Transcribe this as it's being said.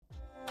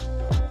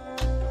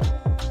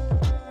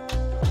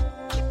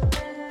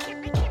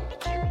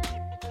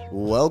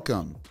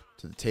Welcome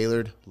to the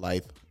Tailored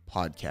Life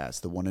Podcast,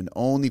 the one and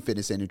only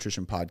fitness and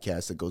nutrition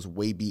podcast that goes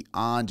way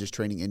beyond just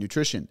training and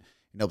nutrition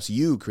and helps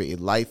you create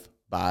a life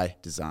by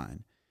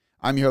design.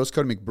 I'm your host,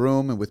 Cody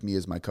McBroom, and with me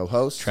is my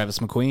co-host, Travis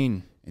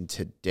McQueen. And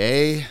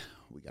today,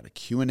 we got a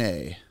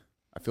Q&A.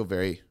 I feel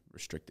very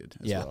restricted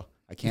as well.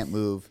 I can't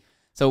move.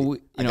 So,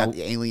 I got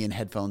the alien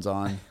headphones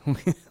on.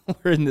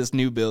 We're in this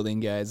new building,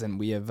 guys, and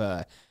we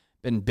have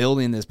been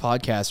building this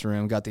podcast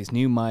room, got these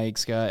new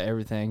mics, got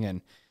everything,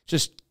 and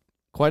just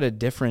quite a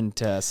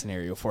different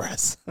scenario for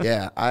us.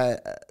 Yeah,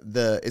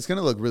 it's going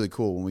to look really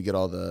cool when we get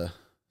all the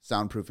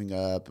soundproofing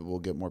up. We'll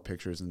get more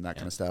pictures and that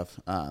kind of stuff.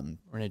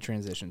 We're in a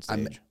transition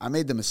stage. I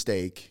made the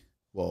mistake.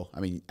 Well,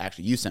 I mean,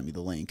 actually, you sent me the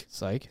link.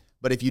 Psych.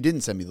 But if you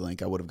didn't send me the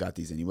link, I would have got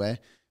these anyway.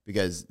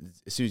 Because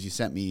as soon as you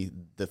sent me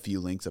the few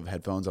links of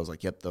headphones, I was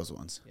like, yep, those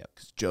ones. Yep.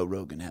 Because Joe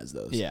Rogan has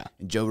those. Yeah.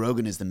 And Joe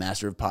Rogan is the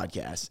master of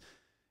podcasts.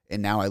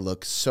 And now I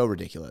look so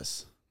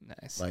ridiculous.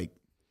 Nice. Like,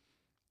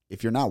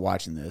 if you're not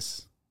watching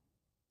this,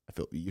 I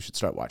feel you should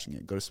start watching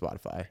it. Go to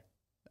Spotify.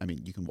 I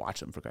mean, you can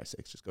watch them for Christ's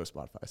sakes. Just go to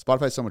Spotify.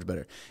 Spotify is so much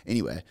better.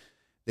 Anyway,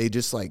 they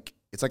just like,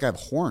 it's like I have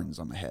horns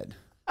on my head.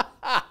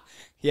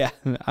 Yeah,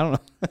 I don't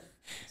know.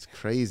 It's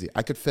crazy.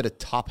 I could fit a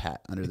top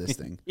hat under this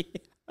thing.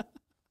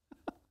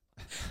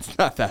 It's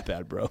not that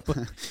bad, bro.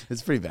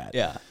 It's pretty bad.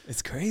 Yeah,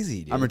 it's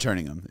crazy, dude. I'm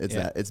returning them.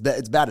 It's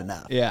bad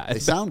enough. Yeah, they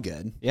sound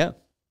good. Yeah.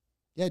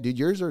 Yeah, dude,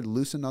 yours are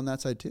loosened on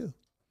that side too.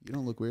 You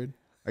don't look weird.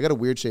 I got a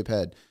weird shaped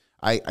head.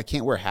 I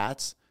can't wear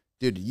hats.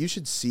 Dude, you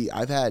should see.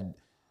 I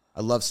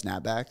love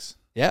snapbacks.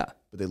 Yeah.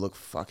 But they look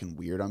fucking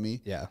weird on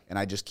me. Yeah. And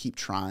I just keep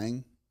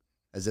trying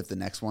as if the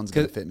next one's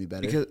going to fit me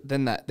better. Because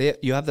then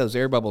you have those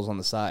air bubbles on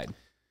the side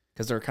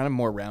because they're kind of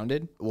more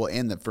rounded. Well,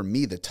 and for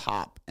me, the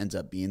top ends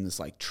up being this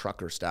like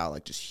trucker style,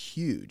 like just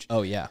huge.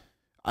 Oh, yeah.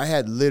 I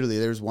had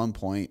there's one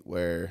point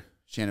where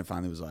Shannon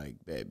finally was like,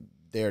 babe,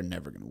 they're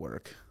never going to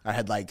work. I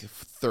had like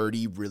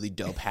 30 really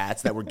dope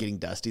hats that were getting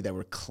dusty, that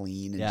were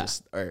clean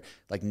and or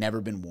like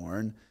never been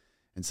worn.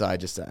 And so I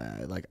just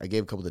I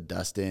gave a couple to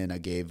Dustin. I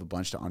gave a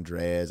bunch to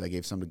Andreas. I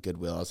gave some to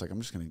Goodwill. I was like, I'm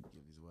just going to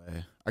give these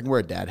away. I can wear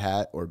a dad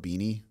hat or a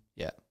beanie.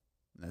 Yeah.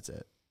 And that's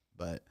it.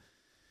 But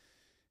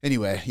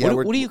anyway. Yeah.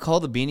 What do you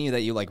call the beanie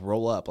that you like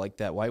roll up, like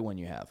that white one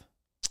you have?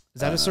 Is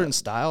that a certain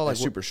style? Like a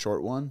super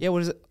short one? Yeah.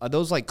 What is it? Are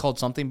those like called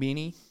something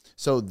beanie?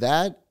 So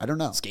that, I don't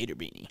know. Skater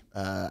beanie.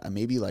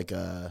 Maybe like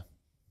I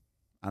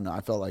don't know.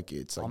 I felt like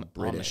it's like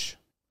British.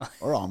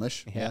 Or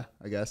Amish. Yeah.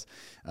 I guess.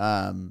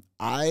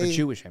 Or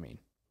Jewish, I mean.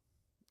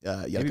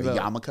 Like a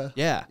yarmulke.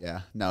 Yeah.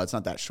 Yeah. No, it's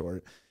not that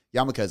short.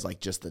 Yarmulke is like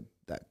just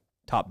that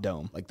top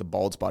dome, like the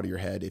bald spot of your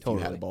head if you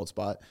had a bald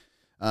spot.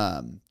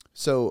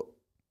 So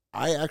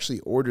I actually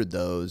ordered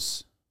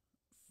those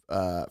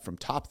from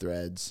Top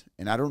Threads,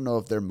 and I don't know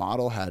if their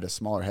model had a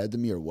smaller head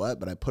than me or what,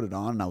 but I put it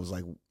on and I was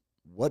like,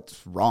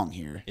 what's wrong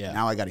here? Yeah.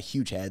 Now I got a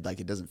huge head, like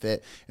it doesn't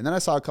fit. And then I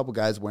saw a couple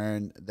guys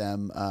wearing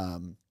them.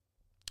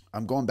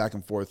 I'm going back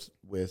and forth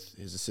with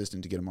his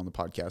assistant to get him on the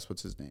podcast.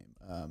 What's his name?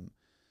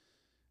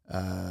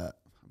 I'm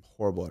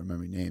horrible at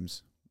remembering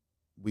names.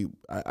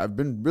 I've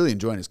been really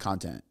enjoying his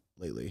content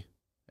lately,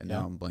 and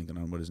now I'm blanking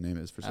on what his name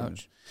is for some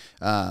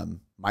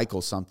reason.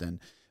 Michael something,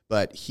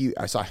 but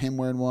I saw him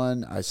wearing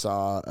one. I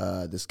saw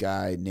this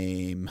guy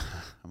named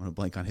I'm gonna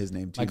blank on his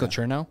name too. Michael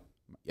Chernow.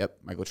 Yep,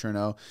 Michael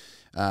Chernow.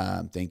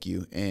 Thank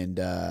you. And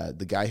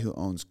the guy who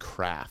owns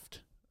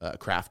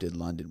Crafted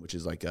London, which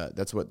is like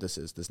that's what this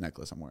is. This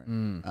necklace I'm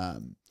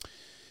wearing.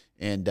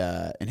 And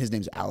his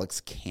name's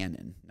Alex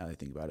Cannon, now that I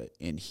think about it.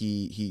 And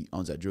he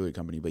owns that jewelry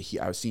company. But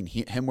I was seeing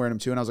him wearing them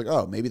too, and I was like,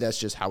 oh, maybe that's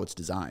just how it's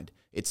designed.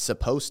 It's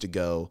supposed to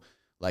go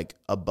like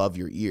above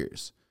your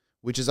ears,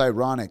 which is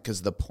ironic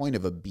because the point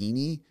of a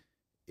beanie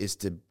is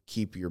to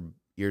keep your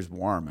ears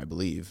warm, I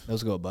believe.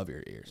 Those go above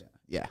your ears.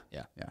 Yeah.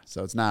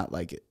 So it's not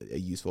like a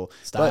useful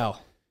style.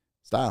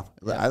 Yeah.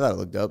 I thought it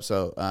looked dope.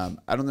 So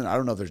I don't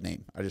know if there's a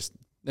name. I was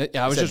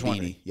just beanie.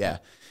 Wondering. Yeah.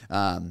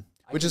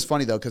 Which is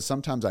funny though, because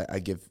sometimes I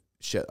give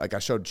shit. Like I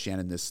showed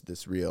Shannon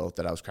this reel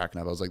that I was cracking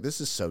up. I was like,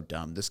 this is so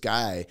dumb. This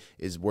guy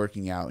is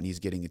working out and he's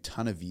getting a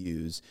ton of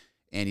views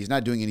and he's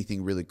not doing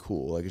anything really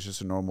cool. Like it's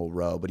just a normal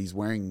row, but he's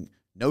wearing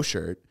no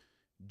shirt,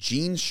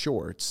 jeans,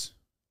 shorts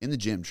in the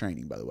gym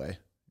training, by the way.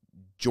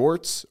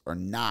 Jorts are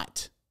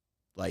not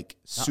like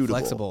suitable.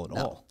 Flexible at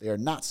all. They are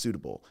not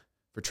suitable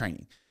for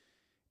training.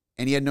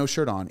 And he had no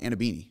shirt on and a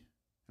beanie.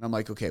 And I'm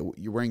like, okay,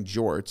 you're wearing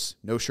jorts,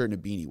 no shirt and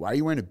a beanie. Why are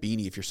you wearing a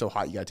beanie if you're so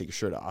hot you got to take your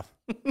shirt off?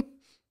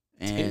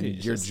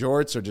 And your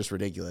jorts are just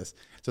ridiculous.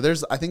 So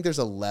I think there's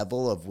a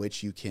level of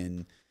which you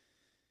can,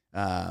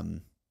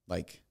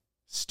 like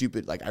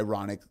stupid, like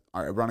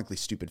ironically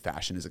stupid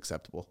fashion is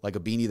acceptable. Like a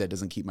beanie that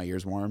doesn't keep my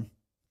ears warm,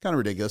 kind of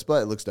ridiculous,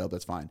 but it looks dope.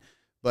 That's fine.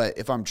 But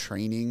if I'm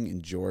training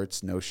in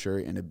jorts, no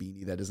shirt, and a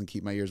beanie that doesn't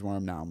keep my ears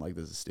warm, now I'm like,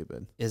 this is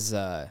stupid. Is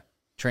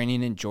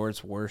training in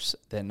jorts worse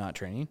than not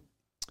training?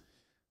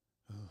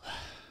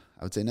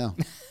 I would say no.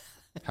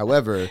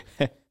 However,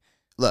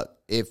 look,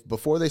 if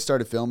before they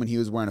started filming, he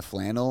was wearing a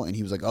flannel and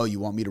he was like, oh, you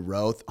want me to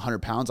row 100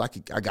 pounds? I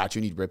got you.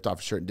 And he ripped off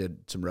a shirt and did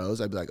some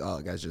rows. I'd be like, oh,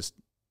 the guy's just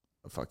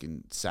a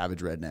fucking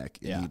savage redneck,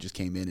 and Yeah. he just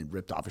came in and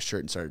ripped off his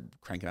shirt and started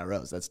cranking out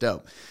rows. That's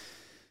dope.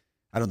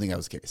 I don't think that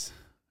was the case.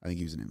 I think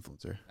he was an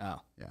influencer. Oh,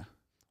 Yeah.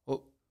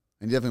 well,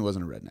 And he definitely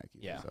wasn't a redneck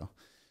either. Yeah. So.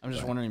 I'm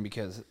just Right. wondering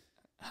because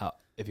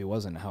if he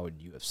wasn't, how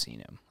would you have seen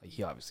him? Like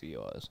he obviously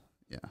was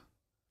Yeah.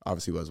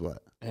 Obviously was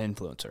what? an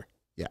influencer.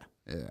 Yeah.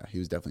 Yeah. He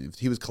was definitely,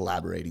 he was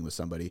collaborating with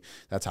somebody.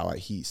 That's how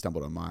he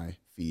stumbled on my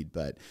feed.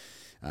 But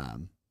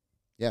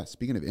yeah,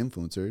 speaking of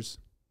influencers,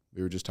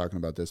 we were just talking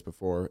about this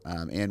before.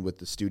 And with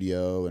the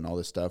studio and all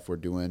this stuff we're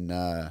doing,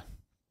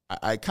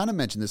 I kind of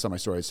mentioned this on my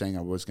story saying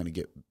I was going to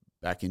get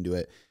back into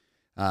it.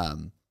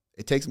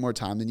 It takes more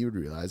time than you would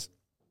realize.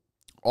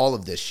 All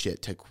of this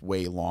shit took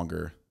way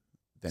longer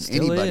than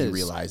Still anybody is.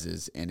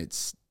 realizes, and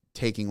it's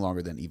taking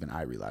longer than even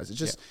I realize.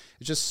 It's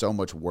just so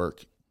much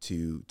work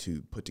to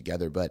put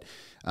together. But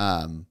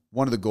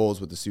one of the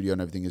goals with the studio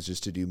and everything is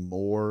just to do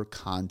more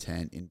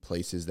content in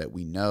places that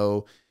we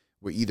know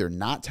we're either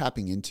not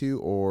tapping into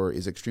or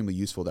is extremely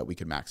useful that we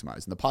can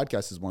maximize. And the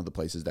podcast is one of the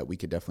places that we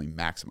could definitely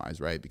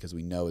maximize, right? Because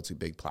we know it's a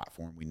big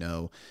platform. We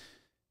know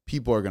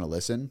people are going to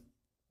listen.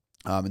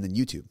 And then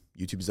YouTube.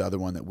 YouTube is the other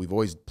one that we've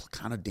always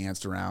kind of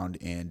danced around,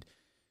 and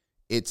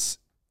if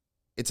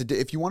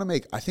you want to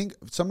make,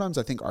 sometimes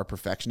I think our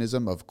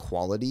perfectionism of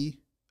quality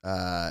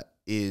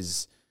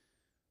is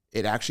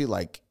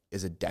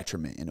a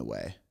detriment in a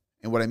way.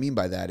 And what I mean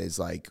by that is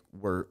like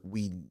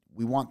we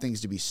want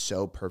things to be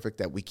so perfect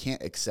that we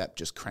can't accept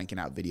just cranking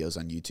out videos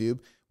on YouTube,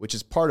 which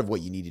is part of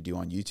what you need to do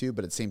on YouTube.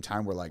 But at the same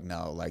time, we're like,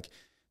 no, like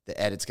the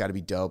edit's got to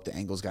be dope, the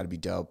angle's got to be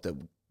dope, the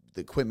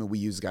equipment we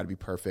use has got to be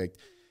perfect.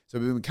 So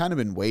we've kind of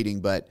been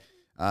waiting, but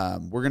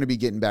we're going to be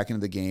getting back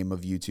into the game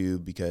of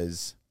YouTube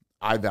because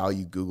I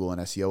value Google and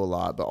SEO a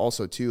lot, but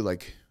also too,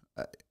 like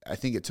I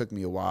think it took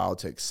me a while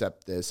to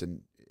accept this,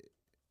 and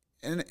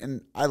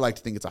I like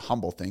to think it's a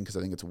humble thing because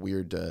I think it's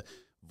weird to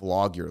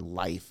vlog your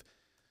life,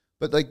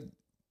 but like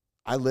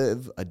I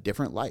live a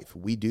different life.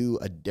 We do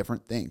a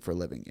different thing for a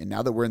living, and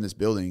now that we're in this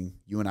building,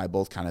 you and I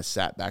both kind of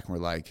sat back and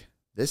we're like,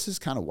 this is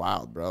kind of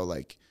wild, bro.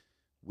 Like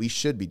we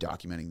should be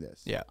documenting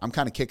this. Yeah. I'm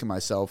kind of kicking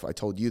myself. I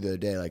told you the other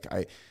day, like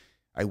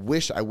I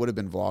wish I would have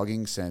been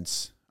vlogging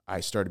since I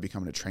started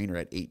becoming a trainer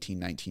at 18,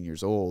 19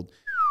 years old,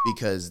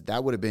 because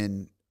that would have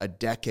been a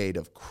decade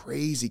of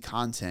crazy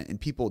content. And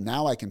people,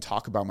 now I can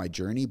talk about my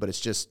journey, but it's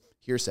just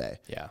hearsay.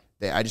 Yeah.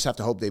 I just have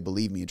to hope they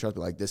believe me and trust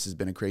me. Like, this has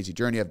been a crazy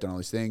journey. I've done all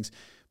these things.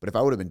 But if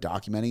I would have been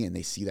documenting and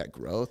they see that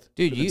growth,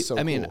 Dude,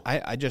 cool.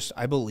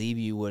 I believe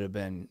you would have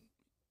been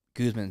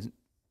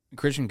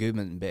Christian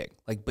Guzman big.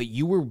 Like, but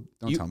you were.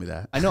 Don't tell me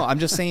that. I know. I'm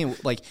just saying,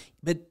 like,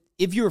 but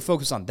if you were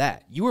focused on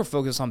that, you were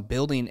focused on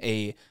building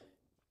a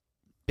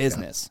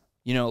business. Yeah.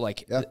 You know,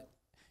 like, and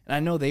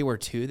I know they were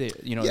too. It's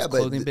a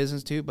clothing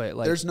business too. But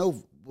like, there's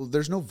no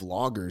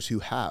vloggers who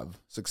have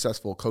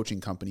successful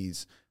coaching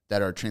companies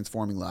that are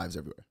transforming lives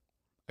everywhere.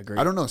 Agreed.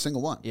 I don't know a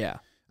single one. Yeah.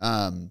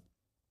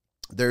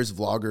 There's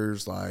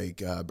vloggers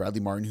like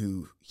Bradley Martin,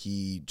 who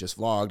he just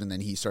vlogged, and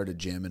then he started a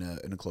gym in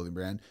a clothing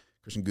brand.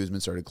 Christian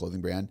Guzman started a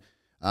clothing brand.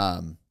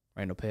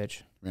 Randall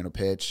Pitch.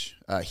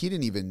 He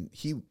didn't even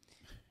He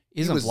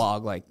doesn't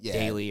vlog like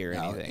daily or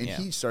And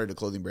anything. he started a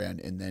clothing brand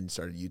and then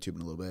started YouTube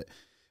in a little bit.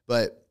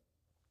 But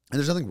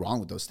there's nothing wrong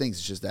with those things.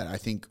 It's just that I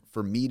think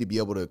for me to be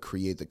able to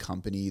create the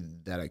company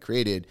that I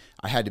created,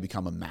 I had to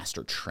become a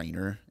master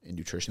trainer and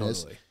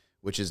nutritionist,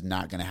 which is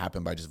not going to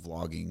happen by just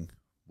vlogging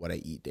what I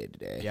eat day to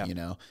day, you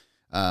know?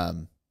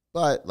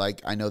 But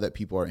like, I know that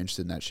people are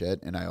interested in that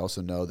shit. And I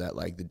also know that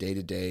like the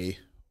day-to-day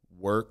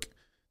work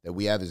that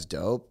we have is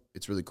dope.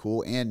 It's really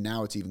cool. And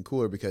now it's even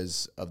cooler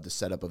because of the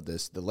setup of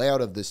this, the layout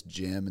of this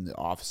gym and the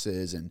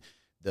offices and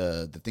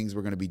the things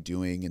we're going to be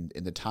doing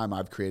and the time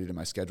I've created in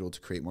my schedule to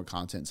create more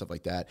content and stuff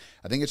like that.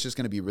 I think it's just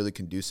going to be really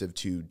conducive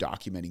to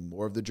documenting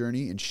more of the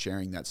journey and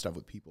sharing that stuff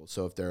with people.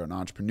 So if they're an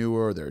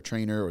entrepreneur or they're a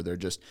trainer or they're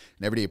just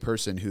an everyday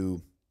person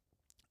who,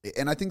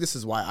 and I think this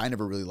is why I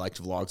never really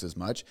liked vlogs as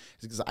much,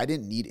 is because I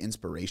didn't need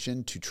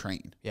inspiration to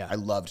train. Yeah. I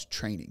loved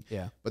training.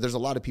 Yeah. But there's a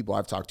lot of people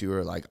I've talked to who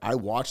are like, I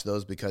watch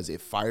those because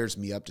it fires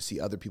me up to see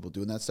other people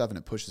doing that stuff and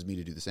it pushes me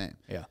to do the same.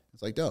 Yeah.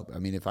 It's like dope. I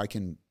mean, if I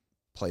can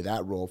play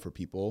that role for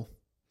people.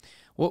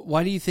 Well,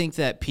 why do you think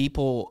that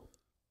people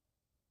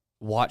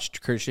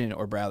watched Christian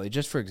or Bradley,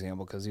 just for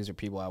example, because these are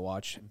people I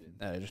watch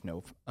that I just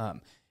know,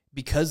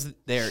 because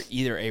they're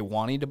either a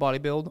wanting to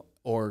bodybuild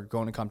or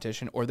going to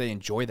competition or they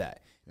enjoy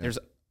that. Yeah. There's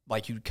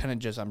like you kind of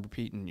just, I'm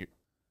repeating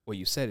what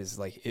you said is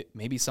like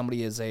maybe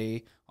somebody is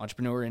a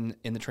entrepreneur in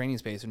the training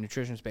space or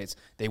nutrition space.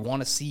 They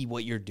want to see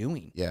what you're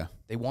doing. Yeah.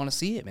 They want to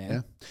see it, man.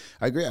 Yeah.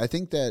 I agree. I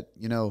think that,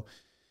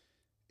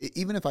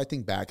 even if I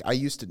think back, I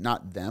used to,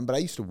 not them, but I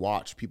used to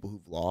watch people who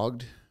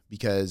vlogged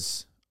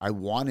because I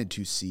wanted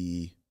to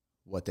see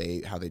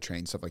how they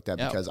train, stuff like that,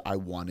 because I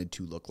wanted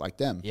to look like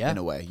them in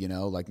a way,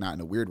 like not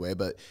in a weird way,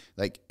 but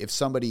like if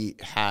somebody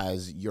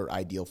has your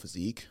ideal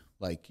physique,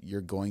 like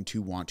you're going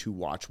to want to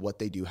watch what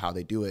they do, how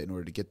they do it in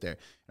order to get there.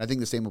 And I think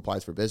the same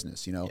applies for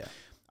business.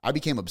 I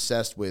became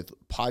obsessed with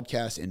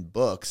podcasts and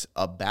books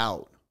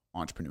about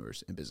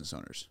entrepreneurs and business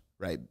owners,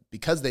 right?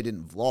 Because they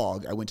didn't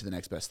vlog, I went to the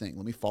next best thing.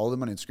 Let me follow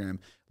them on Instagram.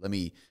 Let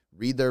me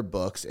read their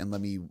books and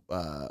let me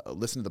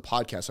listen to the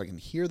podcast so I can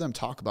hear them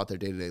talk about their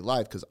day-to-day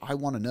life, because I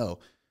want to know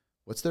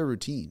what's their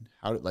routine,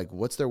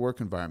 what's their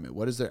work environment,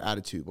 what is their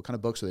attitude, what kind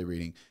of books are they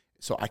reading,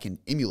 so I can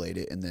emulate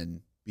it and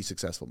then be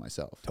successful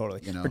myself.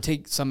 Totally. Or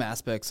take some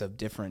aspects of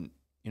different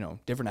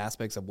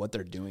aspects of what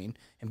they're doing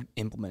and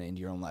implement it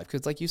into your own life.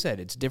 Because like you said,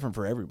 it's different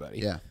for everybody.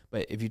 Yeah.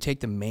 But if you take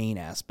the main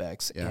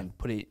aspects and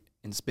put it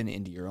and spin it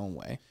into your own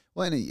way.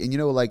 Well,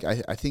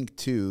 and I think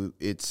too,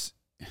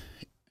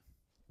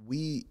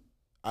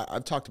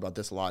 I've talked about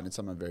this a lot, and it's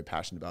something I'm very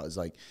passionate about, is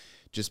like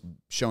just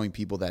showing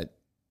people that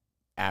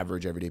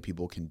average everyday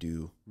people can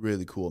do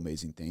really cool,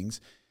 amazing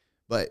things.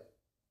 But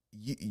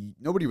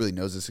nobody really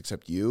knows this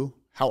except you,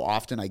 how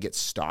often I get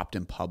stopped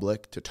in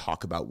public to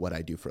talk about what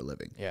I do for a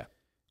living. Yeah.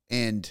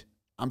 And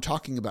I'm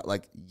talking about,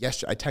 like,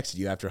 yesterday, I texted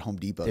you after Home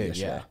Depot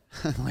yesterday.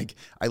 Yeah. Like,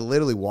 I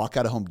literally walk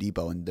out of Home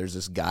Depot and there's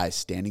this guy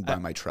standing by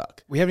my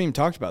truck. We haven't even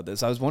talked about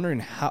this. I was wondering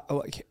how,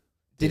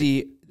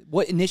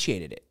 what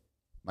initiated it?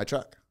 My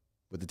truck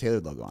with the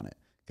Tailored logo on it.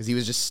 Because he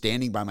was just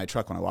standing by my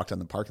truck when I walked down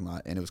the parking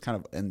lot, and it was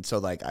and so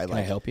like Can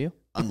I help you?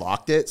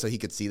 Unlocked it so he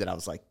could see that I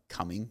was like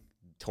coming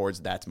towards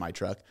that's my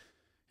truck.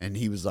 And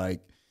he was like,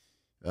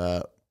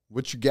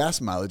 what's your gas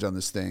mileage on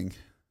this thing?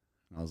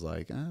 And I was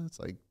like, it's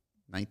like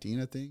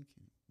 19, I think.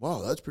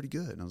 Wow, that's pretty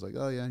good. And I was like,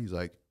 oh, yeah. And he's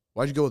like,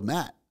 why'd you go with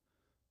Matt?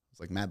 I was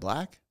like, Matt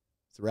Black?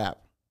 It's a rap.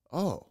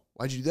 Oh,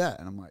 why'd you do that?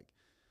 And I'm like,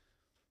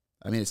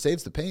 I mean, it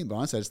saves the paint, but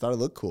honestly, I just thought it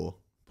looked cool.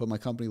 Put my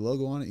company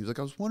logo on it. He was like,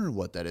 I was wondering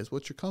what that is.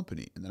 What's your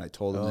company? And then I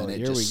told him, and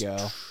it just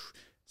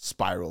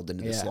spiraled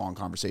into this long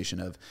conversation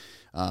of,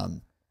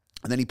 and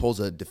then he pulls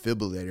a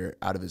defibrillator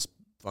out of his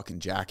fucking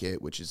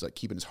jacket, which is like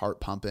keeping his heart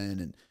pumping.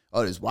 And it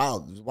was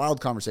wild. It was a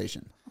wild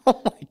conversation.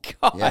 Oh my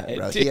God. Yeah,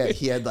 bro.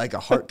 He had like a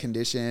heart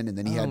condition, and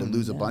then he had to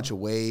lose a bunch of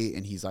weight,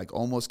 and he's like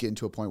almost getting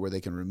to a point where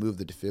they can remove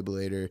the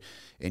defibrillator.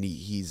 And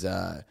he's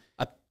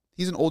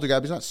an older guy,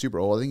 but he's not super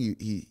old. I think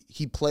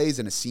he plays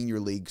in a senior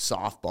league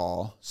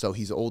softball, so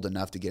he's old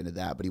enough to get into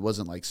that, but he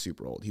wasn't like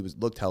super old. He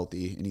looked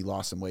healthy, and he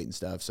lost some weight and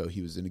stuff, so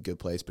he was in a good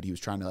place, but he was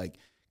trying to like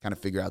kind of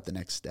figure out the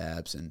next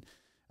steps. And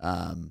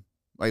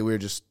like we were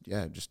just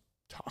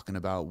talking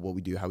about what we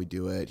do, how we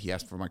do it. He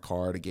asked for my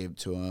card. I gave it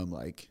to him.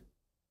 Like,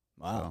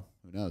 wow. So,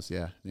 who knows?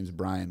 Yeah. His name's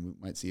Brian. We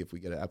might see if we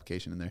get an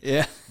application in there.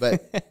 Yeah.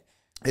 But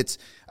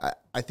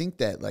I think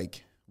that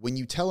like when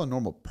you tell a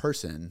normal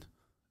person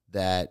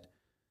that,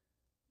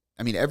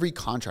 I mean, every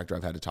contractor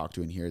I've had to talk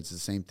to in here, it's the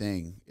same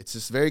thing. It's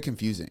just very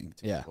confusing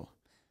to people.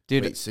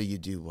 Dude. Wait, so you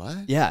do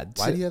what? Yeah.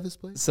 Why do you have this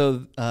place?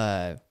 So,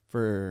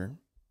 for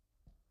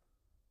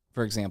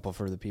example,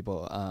 for the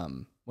people,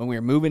 when we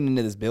were moving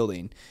into this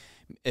building,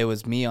 it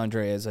was me,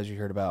 Andreas, as you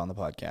heard about on the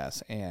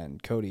podcast,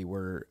 and Cody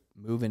were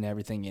moving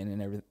everything in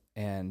and everything.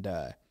 And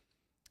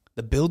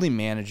the building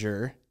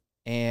manager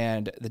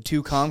and the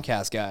two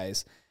Comcast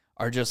guys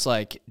are just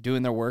like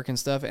doing their work and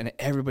stuff. And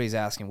everybody's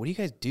asking, what do you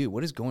guys do?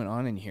 What is going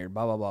on in here?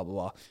 Blah, blah, blah, blah,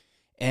 blah.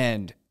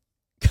 And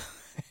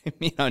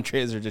me and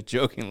Andreas are just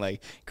joking,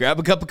 like, grab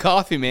a cup of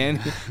coffee, man.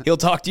 He'll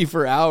talk to you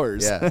for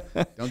hours. Yeah.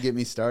 Don't get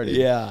me started.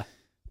 Yeah.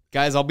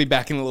 Guys, I'll be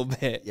back in a little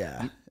bit.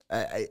 Yeah.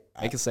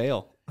 Make a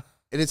sale.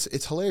 And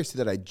it's hilarious too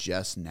that I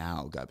just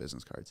now got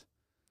business cards.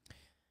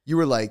 You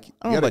were like,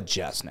 I don't know about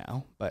just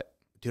now, but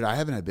dude, I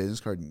haven't had a business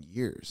card in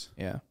years.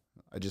 Yeah.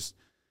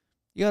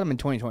 You got them in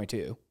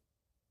 2022.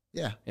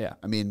 Yeah. Yeah.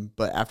 I mean,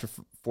 but after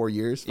 4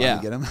 years,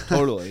 finally get them.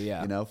 Totally.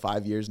 Yeah.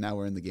 5 years now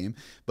we're in the game.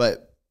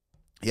 But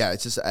yeah,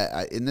 it's just,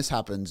 and this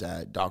happens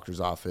at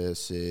doctor's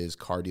offices,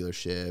 car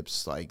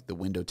dealerships, like the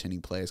window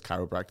tinting place,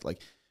 chiropractic,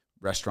 like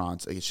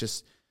restaurants. Like, it's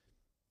just,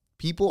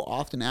 people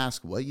often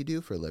ask what you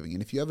do for a living.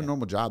 And if you have a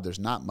normal job, there's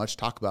not much to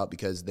talk about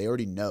because they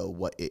already know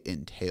what it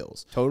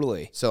entails.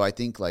 Totally. So I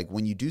think like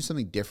when you do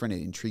something different,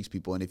 it intrigues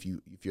people. And if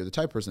you're the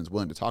type of person that's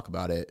willing to talk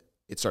about it,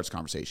 it starts a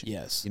conversation.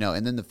 Yes.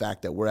 And then the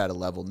fact that we're at a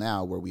level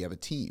now where we have a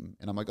team,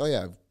 and I'm like, oh yeah,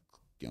 I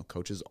have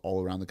coaches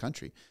all around the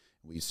country.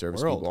 We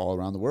service people all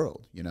around the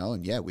world,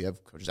 and yeah, we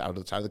have coaches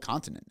outside of the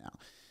continent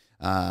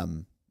now.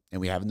 And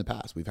we have in the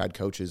past. We've had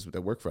coaches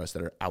that work for us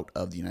that are out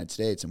of the United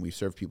States, and we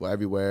serve people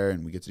everywhere,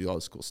 and we get to do all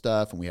this cool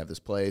stuff, and we have this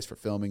place for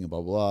filming and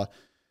blah, blah, blah.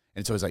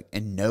 And so it's like,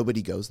 and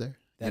nobody goes there,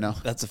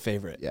 That's a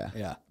favorite. Yeah.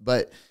 Yeah.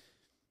 But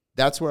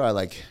that's where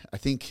I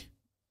think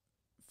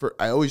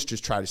I always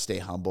just try to stay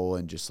humble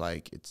and just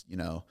like, it's,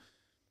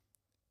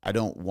 I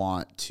don't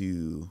want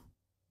to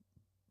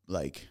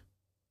like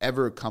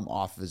ever come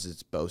off as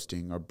it's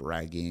boasting or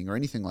bragging or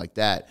anything like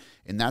that.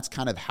 And that's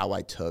kind of how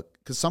I took,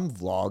 because some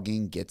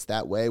vlogging gets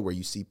that way where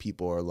you see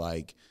people are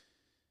like,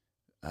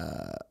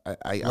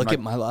 look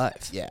at my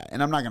life. Yeah.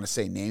 And I'm not going to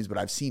say names, but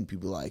I've seen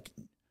people like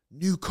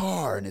new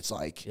car. And it's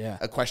like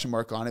a question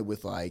mark on it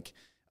with like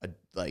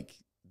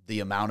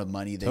the amount of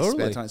money they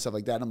spent on it, stuff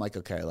like that. And I'm like,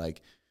 okay,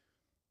 like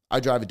I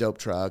drive a dope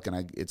truck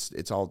and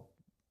it's all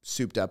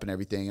souped up and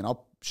everything. And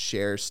I'll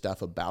share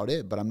stuff about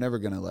it, but I'm never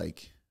going to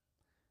like,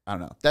 I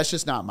don't know. That's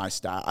just not my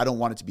style. I don't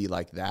want it to be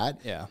like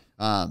that. Yeah.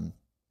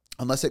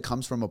 unless it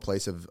comes from a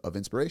place of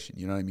inspiration,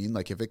 you know what I mean?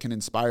 Like if it can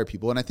inspire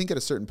people, and I think at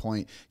a certain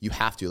point you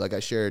have to, like I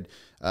shared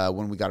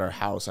when we got our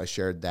house, I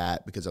shared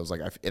that because I was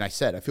like, I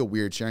said, I feel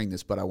weird sharing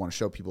this, but I want to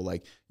show people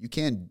like you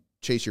can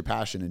chase your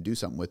passion and do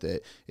something with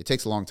it. It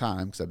takes a long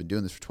time because I've been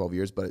doing this for 12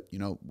 years, but you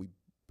know, we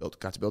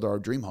got to build our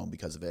dream home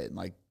because of it. And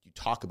like you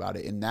talk about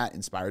it and that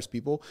inspires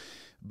people.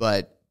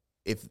 But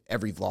if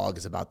every vlog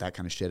is about that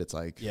kind of shit, it's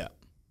like, yeah,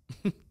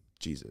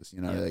 Jesus,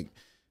 you know, like,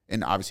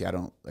 and obviously I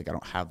don't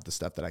have the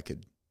stuff that I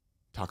could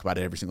talk about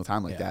it every single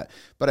time like that.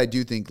 But I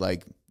do think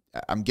like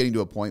I'm getting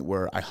to a point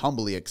where I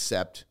humbly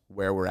accept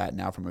where we're at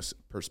now from a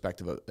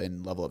perspective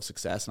and level of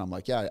success. And I'm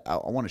like, yeah, I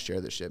want to share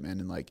this shit,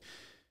 man. And like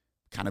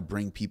kind of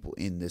bring people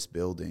in this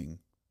building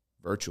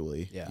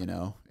virtually, you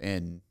know,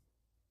 and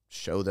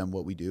show them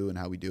what we do and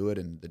how we do it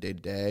and the day to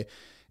day.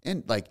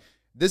 And like,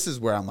 this is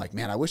where I'm like,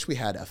 man, I wish we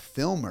had a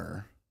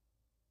filmer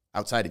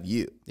outside of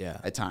you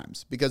at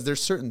times, because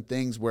there's certain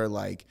things where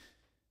like,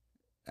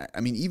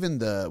 I mean, even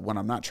when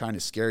I'm not trying to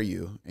scare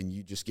you and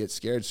you just get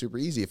scared super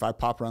easy. If I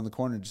pop around the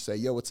corner and just say,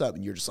 yo, what's up?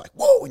 And you're just like,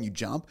 whoa, and you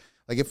jump.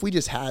 Like if we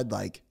just had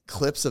like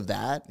clips of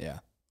that,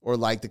 or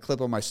like the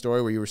clip on my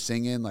story where you were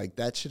singing, like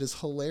that shit is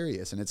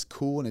hilarious and it's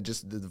cool. And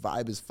the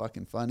vibe is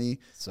fucking funny.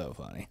 So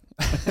funny.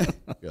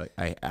 You're like,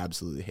 I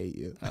absolutely hate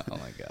you. Oh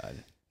my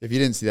God. If you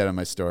didn't see that on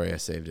my story, I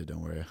saved it.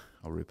 Don't worry.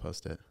 I'll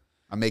repost it.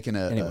 I'm making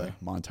a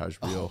montage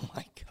reel. Oh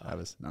my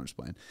God. No, I'm just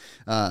playing.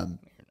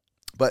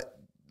 But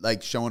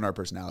like showing our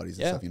personalities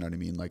and stuff, you know what I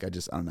mean? Like I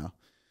don't know.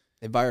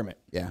 Environment.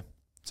 Yeah.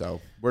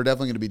 So we're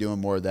definitely going to be doing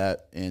more of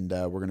that. And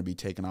we're going to be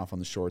taking off on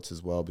the shorts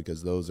as well,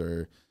 because those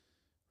are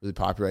really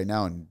popular right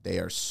now and they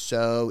are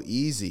so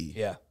easy.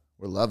 Yeah.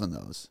 We're loving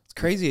those. It's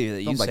crazy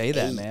that you say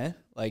that, man.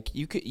 Like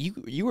you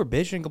were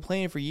bitching and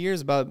complaining for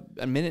years about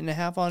a minute and a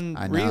half on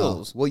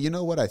reels. Well, you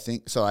know what I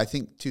think? So I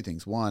think two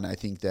things. One, I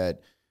think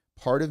that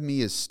part of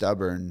me is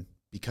stubborn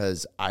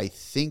because I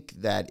think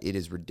that it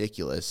is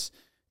ridiculous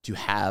to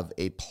have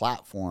a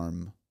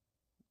platform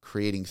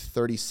creating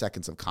 30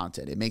 seconds of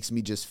content. It makes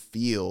me just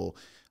feel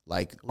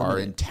like our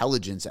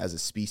intelligence as a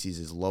species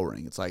is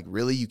lowering. It's like,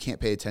 really? You can't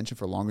pay attention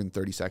for longer than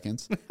 30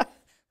 seconds?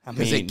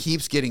 Because it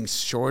keeps getting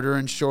shorter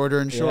and shorter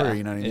and shorter,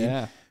 you know what I mean?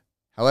 Yeah.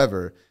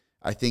 However,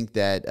 I think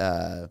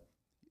that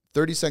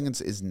 30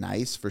 seconds is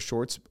nice for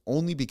shorts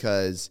only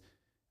because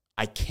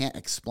I can't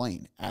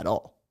explain at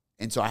all.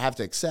 And so I have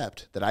to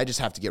accept that I just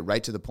have to get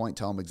right to the point,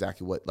 tell them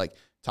exactly what, like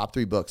top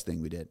 3 books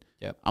thing we did.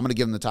 Yep. I'm going to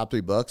give them the top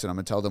 3 books and I'm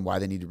going to tell them why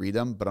they need to read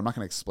them, but I'm not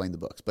going to explain the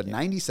books. But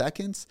 90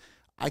 seconds,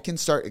 I can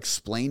start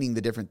explaining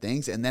the different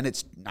things and then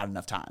it's not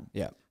enough time.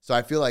 Yeah. So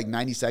I feel like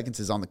 90 seconds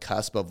is on the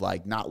cusp of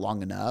like not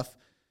long enough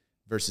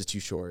versus too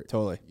short.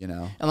 Totally. You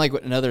know? And like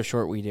another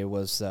short we did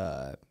was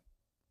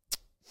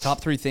top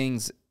 3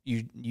 things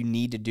you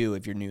need to do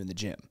if you're new in the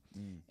gym.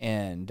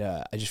 And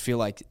I just feel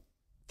like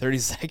 30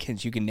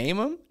 seconds, you can name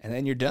them, and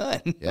then you're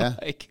done. Yeah.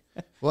 Like,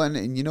 well,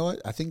 and you know what?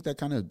 I think that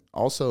kind of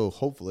also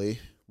hopefully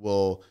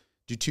will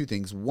do 2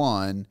 things.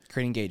 1,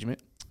 create engagement.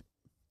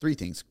 3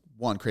 things.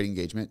 1, create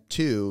engagement.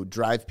 2,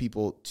 drive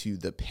people to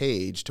the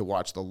page to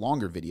watch the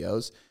longer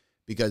videos,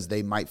 because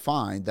they might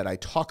find that I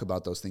talk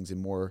about those things in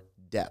more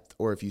depth.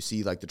 Or if you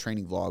see like the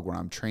training vlog where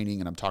I'm training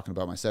and I'm talking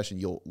about my session,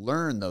 you'll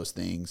learn those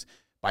things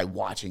by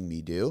watching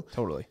me do.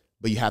 Totally.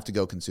 But you have to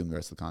go consume the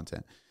rest of the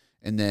content.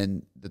 And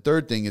then the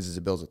third thing is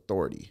it builds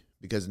authority,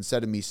 because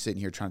instead of me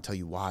sitting here trying to tell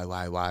you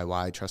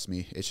why, trust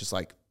me, it's just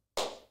like,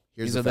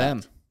 here's the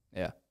fact. Them.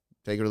 Yeah.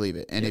 Take it or leave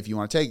it. And if you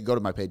want to take it, go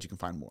to my page, you can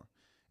find more.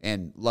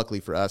 And luckily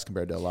for us,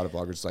 compared to a lot of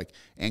vloggers, like,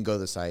 and go to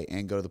the site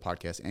and go to the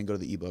podcast and go to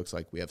the ebooks,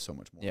 like we have so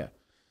much more. Yeah.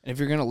 And if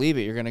you're going to leave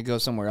it, you're going to go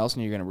somewhere else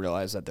and you're going to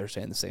realize that they're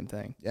saying the same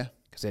thing. Yeah.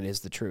 Because it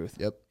is the truth.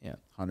 Yep. Yeah.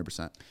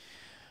 100%.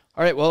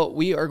 All right, well,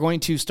 we are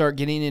going to start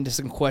getting into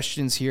some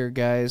questions here,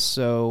 guys.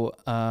 So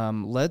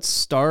let's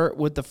start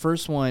with the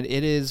first one.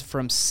 It is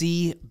from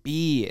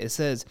CB. It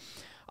says,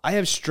 I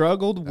have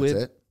struggled with...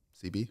 That's it?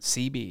 CB?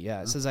 CB,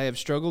 yeah. It says, I have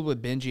struggled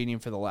with binge eating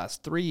for the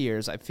last 3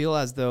 years. I feel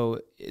as though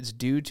it's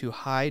due to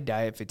high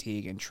diet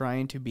fatigue and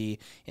trying to be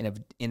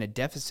in a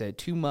deficit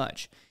too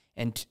much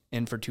and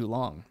for too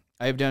long.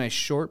 I have done a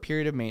short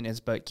period of maintenance,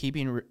 but keep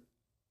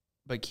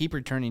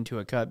returning to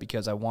a cut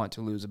because I want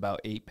to lose about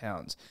 8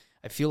 pounds.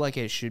 I feel like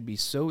it should be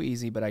so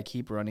easy, but I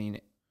keep ruining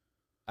it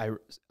by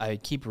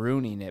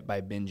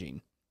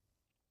binging.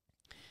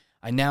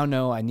 I now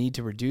know I need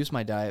to reduce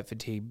my diet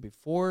fatigue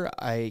before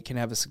I can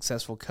have a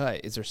successful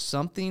cut. Is there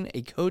something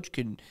a coach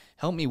could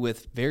help me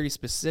with very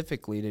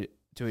specifically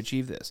to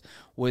achieve this?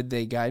 Would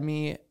they guide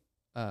me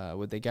in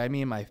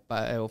my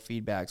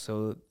biofeedback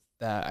so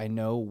that I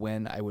know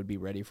when I would be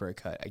ready for a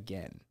cut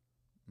again?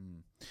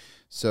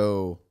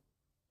 So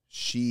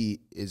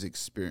she is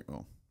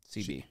experiencing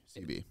CB.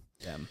 CB.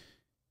 Yeah.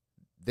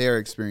 They're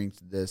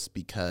experiencing this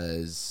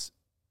because,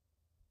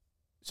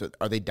 so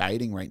are they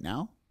dieting right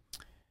now?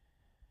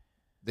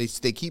 They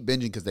keep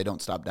binging because they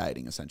don't stop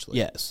dieting, essentially.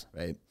 Yes.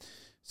 Right?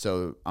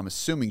 So I'm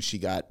assuming she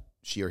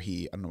or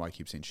he, I don't know why I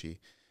keep saying she,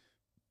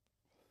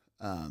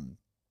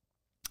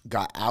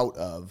 got out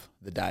of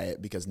the diet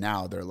because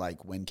now they're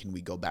like, when can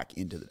we go back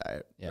into the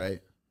diet? Yeah. Right?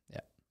 Yeah.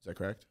 Is that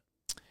correct?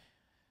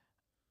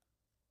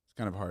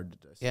 kind of hard to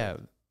dissect. Yeah,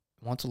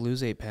 I want to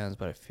lose 8 pounds,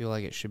 but I feel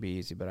like it should be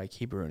easy, but I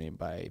keep ruining it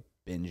by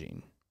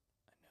binging.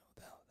 I know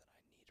that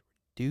I need to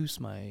reduce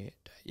my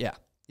diet. Yeah.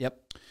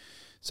 Yep.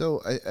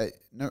 So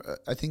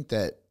I think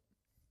that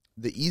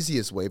the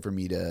easiest way for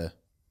me to,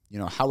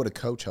 how would a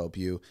coach help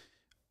you?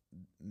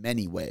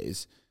 Many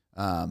ways.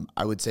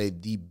 I would say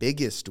the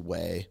biggest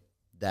way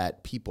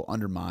that people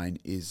undermine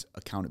is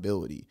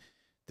accountability.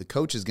 The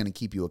coach is going to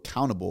keep you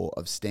accountable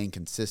of staying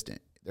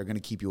consistent. They're going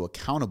to keep you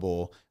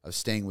accountable of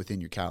staying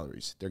within your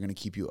calories. They're going to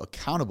keep you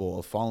accountable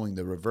of following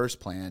the reverse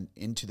plan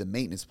into the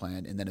maintenance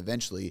plan and then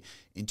eventually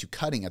into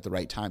cutting at the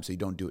right time so you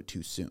don't do it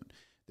too soon.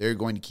 They're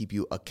going to keep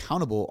you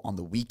accountable on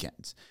the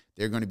weekends.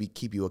 They're going to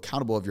keep you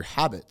accountable of your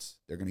habits.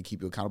 They're going to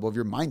keep you accountable of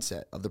your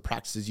mindset, of the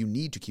practices you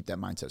need to keep that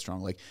mindset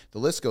strong. Like the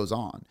list goes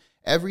on.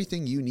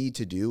 Everything you need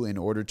to do in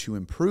order to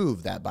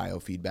improve that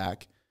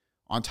biofeedback,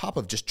 on top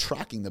of just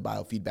tracking the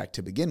biofeedback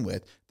to begin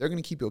with, they're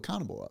going to keep you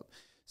accountable of.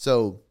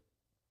 So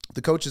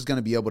the coach is going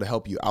to be able to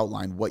help you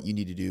outline what you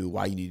need to do,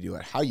 why you need to do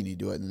it, how you need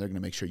to do it, and then they're going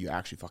to make sure you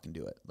actually fucking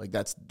do it. Like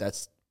that's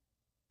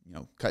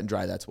cut and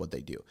dry. That's what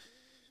they do.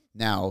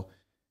 Now,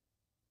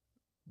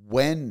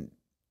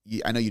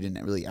 I know you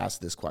didn't really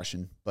ask this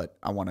question, but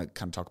I want to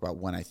kind of talk about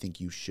when I think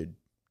you should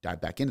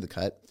dive back into the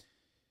cut.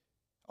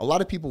 A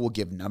lot of people will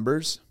give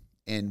numbers,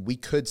 and we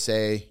could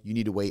say you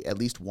need to wait at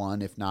least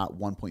 1, if not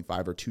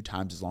 1.5 or 2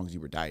 times as long as you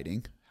were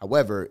dieting.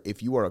 However,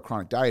 if you are a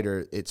chronic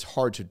dieter, it's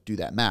hard to do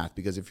that math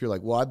because if you're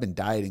like, well, I've been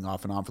dieting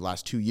off and on for the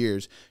last 2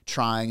 years,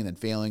 trying and then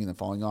failing and then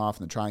falling off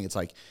and then trying, it's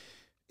like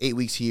 8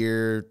 weeks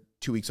here,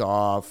 2 weeks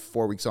off,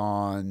 4 weeks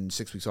on,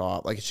 6 weeks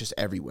off. Like it's just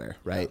everywhere,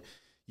 right? Yeah.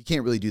 You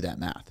can't really do that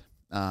math.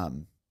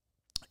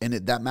 And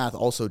that math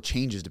also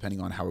changes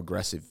depending on how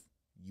aggressive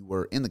you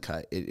were in the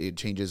cut. It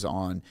changes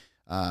on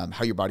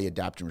how your body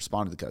adapted and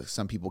responded to the cut.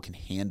 Some people can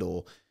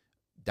handle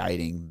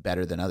dieting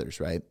better than others,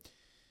 right?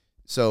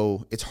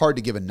 So it's hard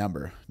to give a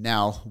number.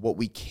 Now, what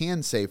we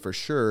can say for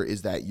sure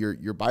is that your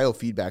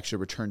biofeedback should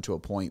return to a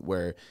point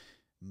where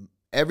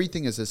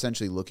everything is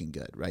essentially looking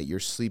good, right? You're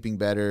sleeping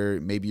better.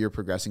 Maybe you're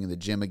progressing in the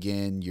gym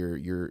again.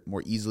 You're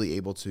more easily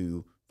able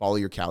to follow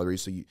your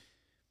calories. So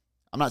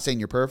I'm not saying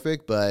you're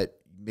perfect, but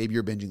maybe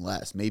you're binging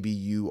less. Maybe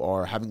you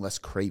are having less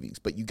cravings.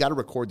 But you got to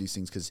record these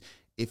things because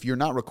if you're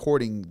not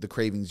recording the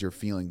cravings you're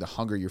feeling, the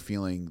hunger you're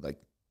feeling, like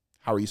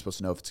how are you supposed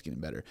to know if it's getting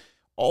better?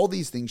 All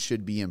these things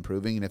should be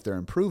improving. And if they're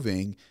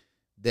improving,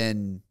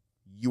 then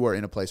you are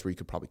in a place where you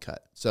could probably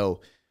cut.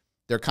 So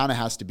there kind of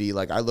has to be,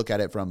 like, I look at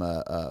it from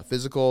a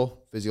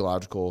physical,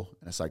 physiological,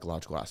 and a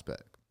psychological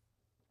aspect.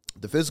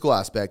 The physical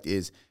aspect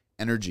is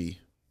energy,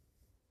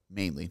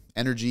 mainly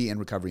energy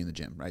and recovery in the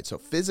gym, right? So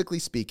physically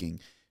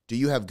speaking, do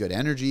you have good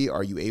energy?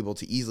 Are you able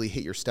to easily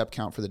hit your step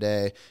count for the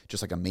day,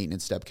 just like a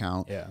maintenance step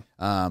count? Yeah.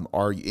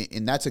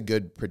 And that's a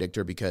good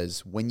predictor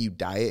because when you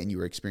diet and you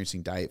are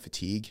experiencing diet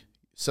fatigue,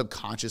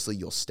 subconsciously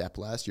you'll step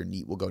less, your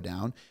NEAT will go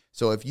down.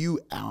 So if you,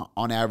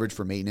 on average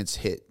for maintenance,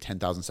 hit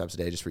 10,000 steps a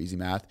day, just for easy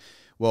math,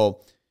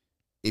 well,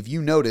 if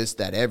you notice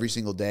that every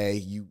single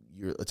day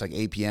it's like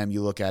 8 p.m.,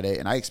 you look at it,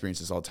 and I experience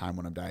this all the time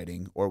when I'm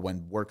dieting or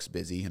when work's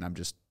busy and I'm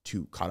just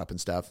too caught up in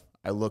stuff.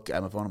 I look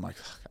at my phone, I'm like,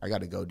 I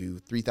got to go do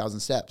 3,000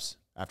 steps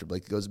after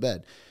Blake goes to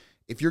bed.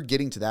 If you're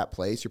getting to that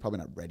place, you're probably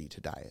not ready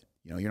to diet.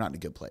 You're not in a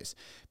good place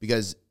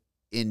because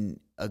in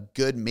a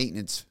good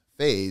maintenance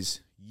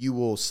phase, you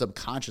will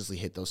subconsciously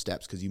hit those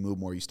steps because you move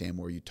more, you stand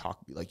more, you talk,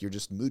 like you're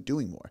just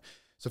doing more.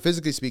 So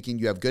physically speaking,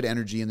 you have good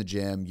energy in the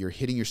gym, you're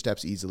hitting your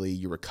steps easily,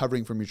 you're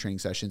recovering from your training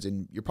sessions,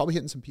 and you're probably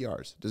hitting some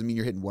PRs. Doesn't mean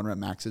you're hitting 1 rep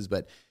maxes,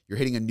 but you're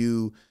hitting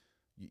you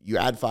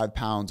add 5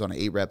 pounds on an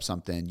 8 rep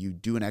something, you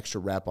do an extra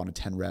rep on a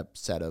 10 rep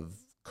set of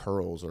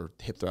curls or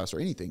hip thrusts or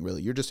anything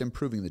really. You're just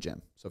improving the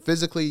gym. So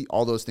physically,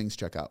 all those things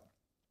check out.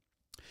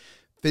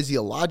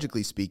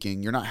 Physiologically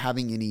speaking, you're not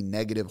having any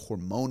negative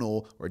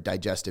hormonal or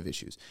digestive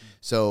issues.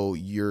 So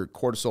your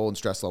cortisol and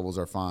stress levels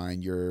are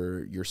fine.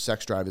 Your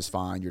sex drive is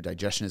fine. Your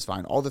digestion is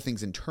fine. All the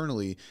things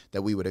internally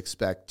that we would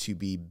expect to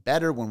be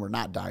better when we're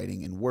not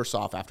dieting and worse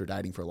off after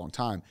dieting for a long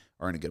time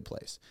are in a good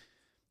place.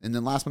 And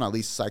then last but not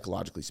least,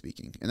 psychologically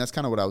speaking, and that's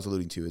kind of what I was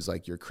alluding to, is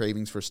like your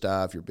cravings for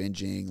stuff, your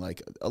binging,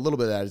 like a little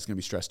bit of that is going to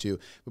be stress too.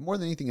 But more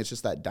than anything, it's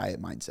just that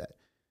diet mindset.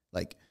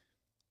 Like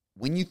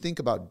when you think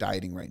about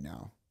dieting right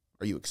now,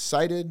 are you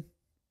excited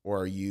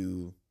or are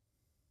you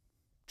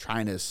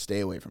trying to stay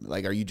away from it?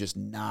 Like, are you just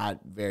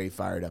not very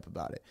fired up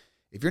about it?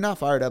 If you're not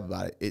fired up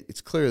about it, it's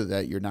clear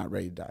that you're not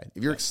ready to diet.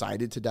 If you're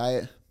excited to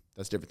diet,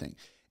 that's a different thing.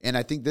 And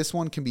I think this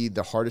one can be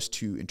the hardest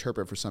to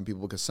interpret for some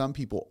people because some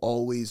people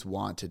always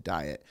want to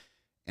diet.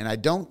 And I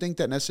don't think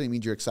that necessarily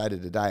means you're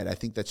excited to diet. I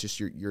think that's just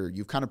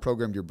you've kind of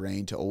programmed your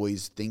brain to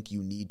always think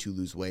you need to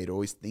lose weight,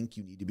 always think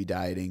you need to be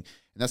dieting.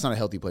 And that's not a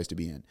healthy place to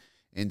be in.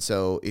 And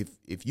so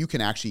if you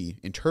can actually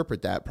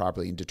interpret that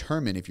properly and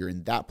determine if you're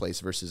in that place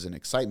versus an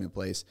excitement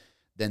place,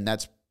 then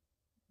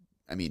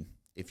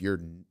if you're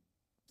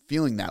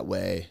feeling that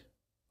way,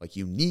 like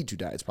you need to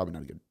diet, it's probably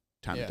not a good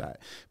time to diet.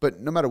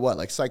 But no matter what,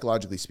 like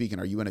psychologically speaking,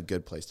 are you in a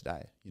good place to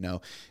diet?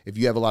 If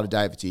you have a lot of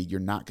diet fatigue,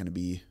 you're not going to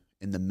be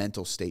in the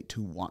mental state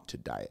to want to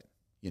diet,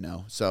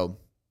 So,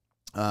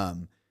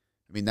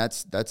 I mean,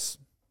 that's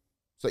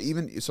so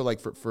even so like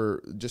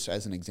for just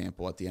as an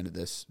example at the end of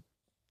this,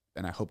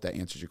 and I hope that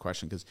answers your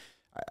question, because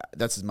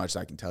that's as much as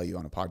I can tell you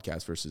on a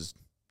podcast versus,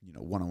 you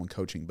know, one-on-one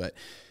coaching. But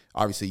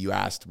obviously you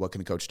asked, what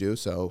can a coach do?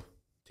 So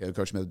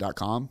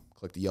TaylorCoachMethod.com,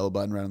 click the yellow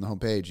button right on the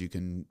homepage. You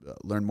can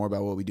learn more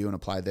about what we do and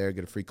apply there,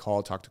 get a free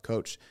call, talk to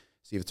coach,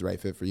 see if it's the right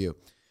fit for you.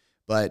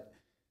 But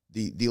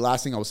the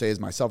last thing I will say is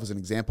myself as an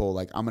example,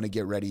 like I'm going to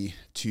get ready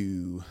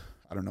to,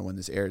 I don't know when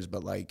this airs,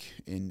 but like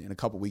in a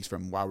couple weeks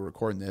from while we're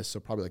recording this, so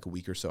probably like a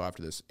week or so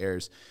after this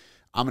airs,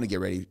 I'm going to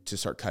get ready to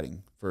start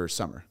cutting for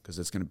summer because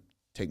it's going to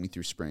take me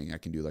through spring. I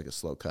can do like a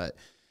slow cut.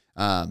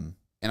 And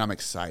I'm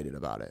excited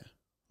about it.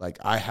 Like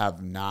I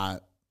haven't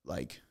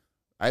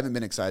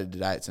been excited to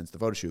diet since the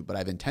photo shoot, but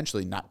I've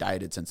intentionally not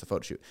dieted since the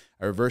photo shoot.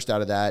 I reversed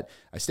out of that.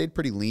 I stayed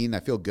pretty lean. I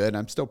feel good.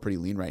 I'm still pretty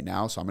lean right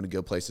now. So I'm going to go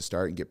a place to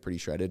start and get pretty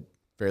shredded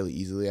fairly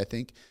easily, I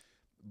think.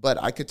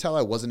 But I could tell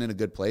I wasn't in a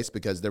good place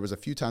because there was a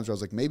few times where I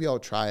was like, maybe I'll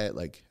try it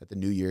like at the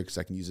new year because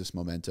I can use this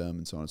momentum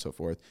and so on and so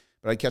forth.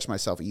 But I'd catch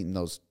myself eating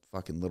those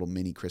fucking little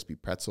mini crispy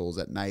pretzels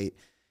at night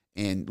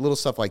and little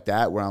stuff like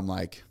that where I'm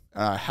like,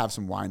 have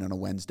some wine on a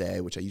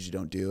Wednesday, which I usually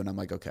don't do. And I'm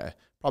like, okay,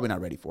 probably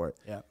not ready for it.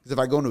 Yeah. Because if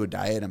I go into a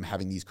diet, I'm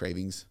having these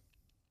cravings.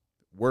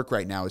 Work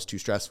right now is too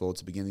stressful. It's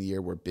the beginning of the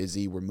year. We're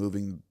busy. We're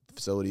moving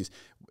facilities.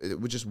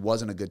 It just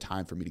wasn't a good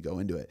time for me to go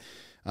into it.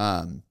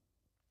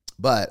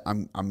 But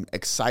I'm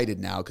excited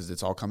now because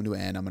it's all coming to an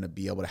end. I'm going to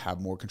be able to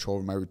have more control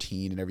over my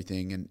routine and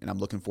everything. And I'm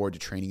looking forward to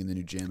training in the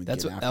new gym. And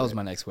that was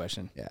my next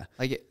question. Yeah.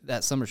 Like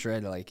that summer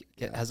shred,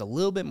 has a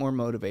little bit more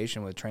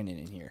motivation with training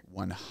in here.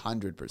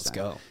 100%. Let's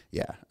go.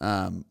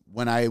 Yeah.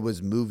 When I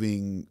was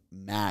moving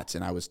mats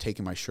and I was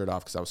taking my shirt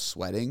off because I was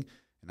sweating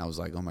and I was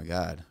like, oh my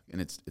God. And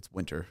it's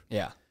winter.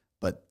 Yeah.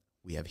 But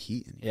we have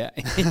heat in here.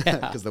 Yeah.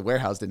 Because the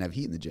warehouse didn't have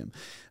heat in the gym.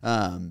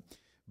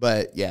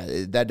 But yeah,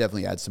 that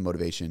definitely adds some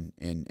motivation.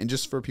 And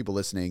just for people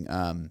listening,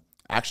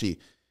 actually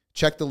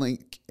check the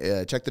link,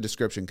 check the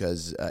description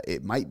because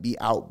it might be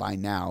out by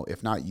now.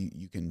 If not,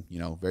 you can,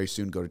 very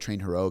soon go to Train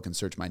Heroic and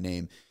search my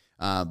name.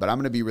 But I'm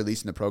going to be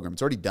releasing the program.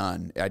 It's already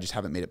done. I just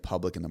haven't made it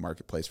public in the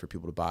marketplace for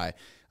people to buy.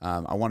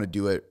 I want to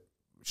do it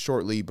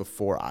shortly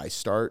before I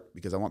start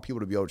because I want people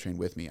to be able to train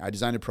with me. I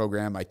designed a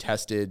program. I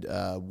tested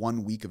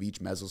 1 week of each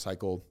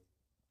mesocycle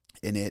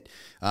in it.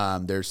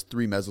 There's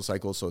 3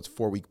 mesocycles, so it's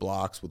 4-week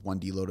blocks with 1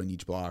 deload on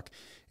each block.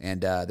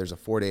 And there's a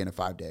 4-day and a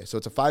 5-day. So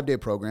it's a 5-day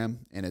program,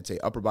 and it's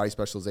a upper body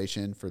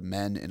specialization for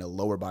men and a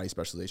lower body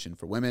specialization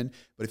for women.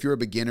 But if you're a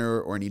beginner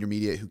or an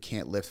intermediate who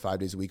can't lift 5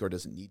 days a week or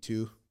doesn't need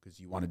to because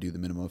you want to do the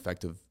minimum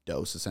effective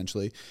dose,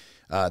 essentially,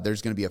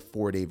 there's going to be a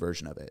 4-day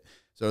version of it.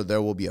 So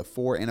there will be a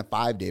 4 and a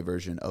 5-day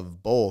version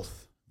of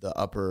both the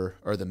upper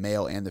or the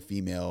male and the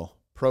female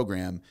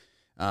program.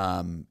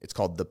 It's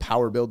called the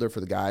Power Builder for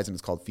the guys, and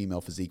it's called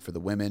Female Physique for the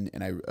women.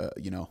 And I,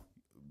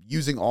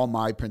 using all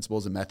my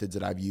principles and methods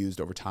that I've used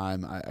over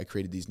time, I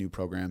created these new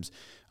programs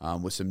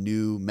with some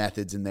new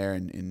methods in there,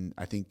 and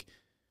I think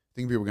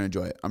people are going to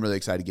enjoy it. I'm really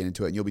excited to get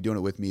into it, and you'll be doing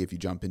it with me if you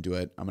jump into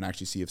it. I'm going to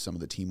actually see if some of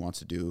the team wants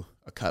to do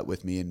a cut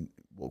with me, and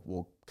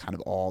we'll kind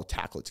of all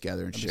tackle it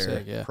together and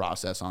share the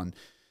process on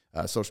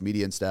social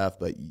media and stuff.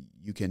 But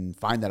you can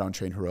find that on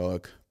Train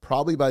Heroic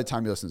probably by the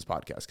time you listen to this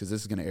podcast, because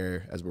this is going to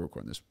air as we're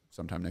recording this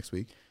sometime next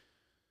week.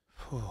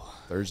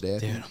 Thursday, I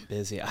think. I'm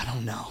busy. I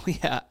don't know.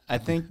 Yeah, I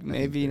think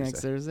maybe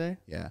next Thursday.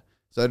 Yeah,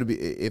 so it'll be,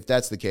 if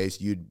that's the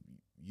case, you'd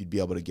be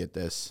able to get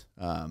this.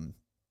 Maybe.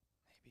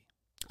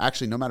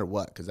 Actually, no matter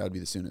what, because that would be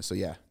the soonest. So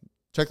yeah,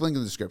 check the link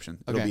in the description.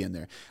 It'll be in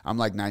there. I'm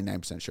like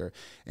 99% sure,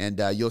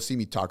 and you'll see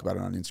me talk about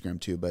it on Instagram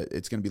too. But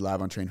it's going to be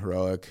live on Train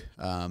Heroic.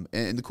 And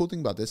the cool thing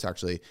about this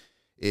actually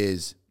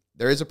is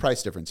there is a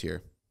price difference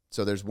here.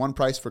 So there's one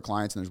price for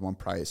clients, and there's one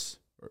price,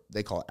 or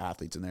they call it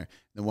athletes in there, and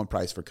then one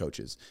price for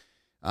coaches.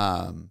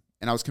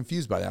 And I was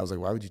confused by that. I was like,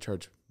 why would you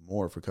charge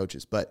more for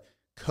coaches? But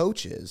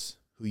coaches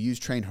who use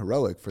Train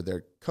Heroic for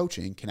their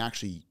coaching can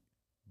actually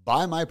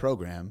buy my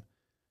program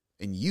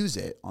and use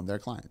it on their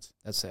clients.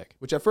 That's sick.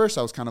 Which at first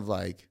I was kind of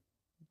like,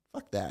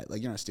 fuck that.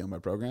 Like, you're not stealing my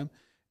program.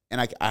 And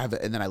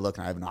and then I look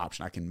and I have an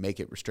option. I can make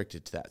it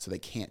restricted to that, so they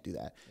can't do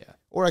that. Yeah.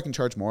 Or I can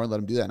charge more and let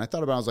them do that. And I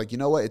thought about it. I was like, you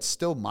know what? It's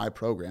still my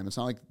program. It's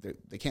not like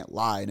they can't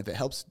lie. And if it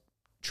helps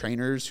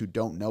trainers who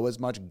don't know as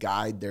much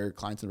guide their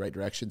clients in the right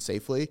direction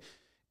safely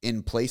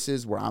in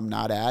places where I'm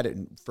not at,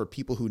 and for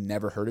people who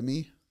never heard of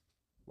me,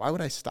 why would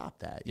I stop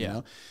that? You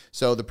know?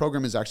 So the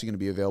program is actually going to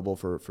be available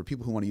for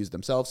people who want to use it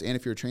themselves. And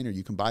if you're a trainer,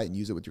 you can buy it and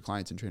use it with your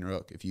clients in Train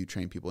Heroic if you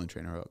train people in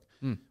Train Heroic,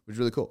 which is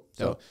really cool.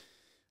 So,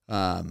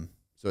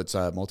 so it's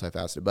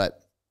multifaceted.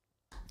 But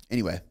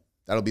anyway,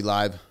 that'll be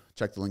live.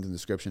 Check the link in the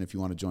description if you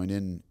want to join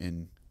in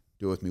and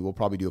do it with me. We'll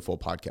probably do a full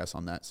podcast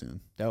on that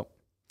soon. Dope.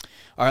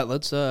 All right,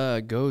 let's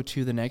go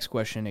to the next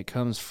question. It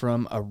comes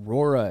from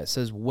Aurora. It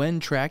says,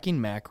 when tracking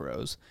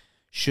macros,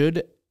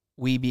 should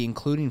we be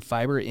including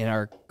fiber in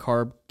our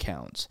carb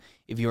counts?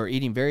 If you are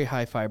eating very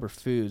high fiber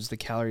foods, the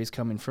calories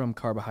coming from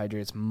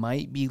carbohydrates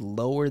might be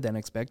lower than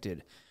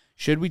expected.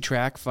 Should we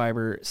track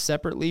fiber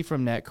separately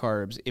from net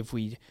carbs if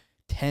we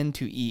tend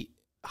to eat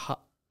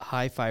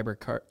high fiber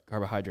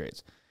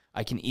carbohydrates?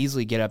 I can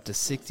easily get up to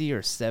 60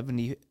 or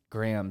 70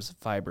 grams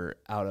fiber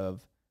out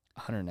of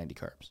 190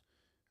 carbs.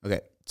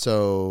 Okay,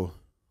 so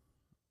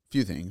a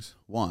few things.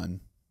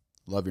 One,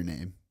 love your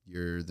name.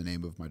 You're the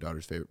name of my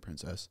daughter's favorite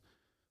princess.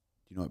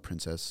 Do you know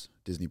what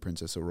Disney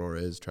Princess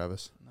Aurora is,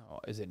 Travis? No,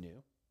 is it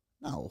new?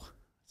 No,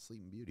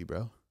 Sleeping Beauty,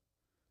 bro.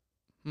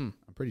 I'm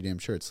pretty damn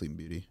sure it's Sleeping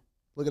Beauty.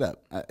 Look it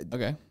up.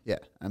 Okay. Yeah,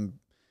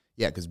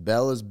 because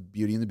Belle is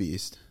Beauty and the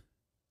Beast.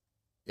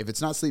 If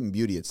it's not Sleeping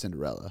Beauty, it's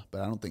Cinderella.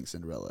 But I don't think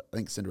Cinderella. I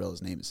think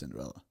Cinderella's name is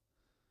Cinderella.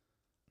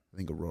 I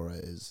think Aurora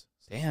is.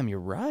 Damn, you're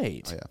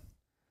right. Oh, yeah.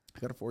 I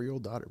got a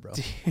 4-year-old daughter, bro.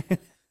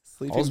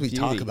 Sleeping All we Beauty.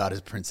 talk about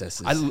is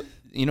princesses.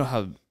 You know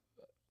how...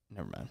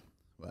 Never mind.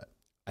 What?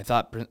 I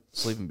thought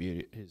Sleeping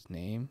Beauty, his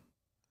name?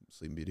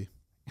 Sleeping Beauty.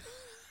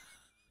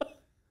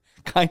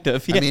 Kind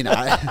of, yeah. I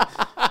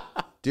mean,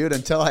 dude,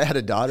 until I had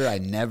a daughter, I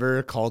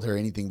never called her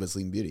anything but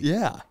Sleeping Beauty.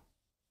 Yeah.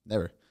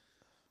 Never.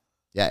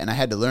 Yeah, and I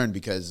had to learn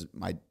because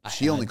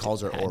she only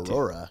calls her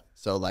Aurora.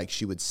 So, like,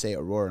 she would say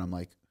Aurora, and I'm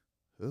like,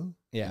 who?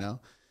 Yeah. You know?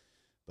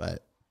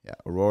 But, yeah,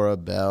 Aurora,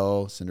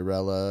 Belle,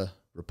 Cinderella,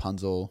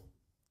 Rapunzel,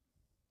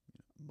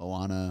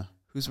 Moana.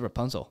 Who's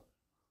Rapunzel?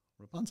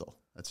 Rapunzel.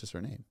 That's just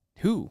her name.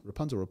 Who?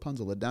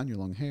 Rapunzel, let down your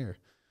long hair.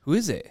 Who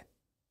is it?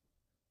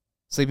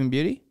 Sleeping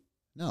Beauty?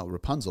 No,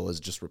 Rapunzel is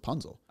just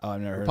Rapunzel. Oh,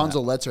 I've never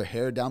Rapunzel lets her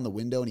hair down the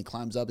window, and he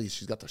climbs up, and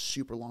she's got the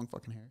super long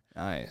fucking hair.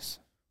 Nice.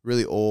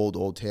 Really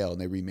old tale,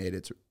 and they remade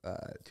it to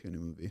a new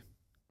movie.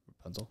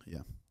 Rapunzel? Yeah.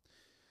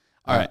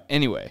 All right.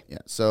 Anyway. Yeah.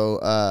 So,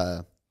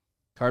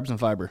 Carbs and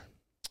fiber.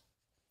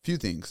 few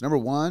things. Number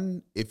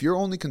one, if you're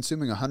only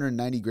consuming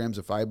 190 grams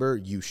of fiber,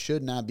 you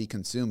should not be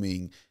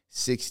consuming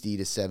 60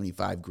 to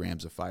 75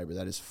 grams of fiber.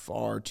 That is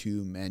far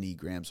too many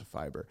grams of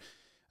fiber.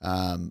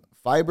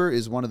 Fiber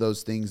is one of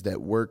those things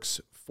that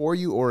works for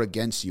you or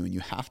against you, and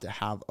you have to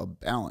have a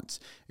balance.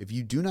 If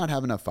you do not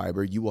have enough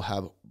fiber, you will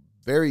have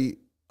very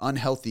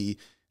unhealthy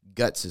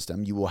gut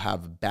system. You will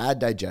have bad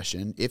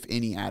digestion, if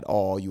any at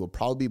all. You will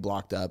probably be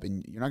blocked up,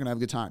 and you're not going to have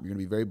a good time. You're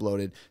going to be very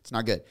bloated. It's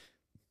not good.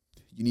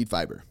 You need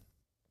fiber.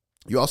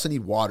 You also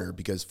need water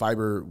because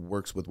fiber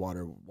works with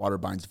water. Water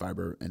binds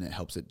fiber, and it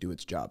helps it do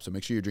its job. So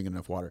make sure you're drinking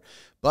enough water.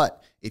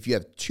 But if you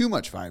have too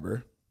much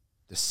fiber,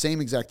 the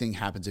same exact thing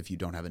happens if you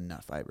don't have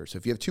enough fiber. So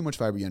if you have too much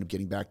fiber, you end up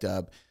getting backed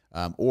up,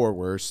 or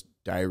worse,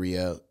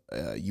 diarrhea.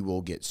 You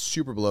will get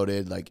super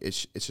bloated. Like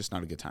it's just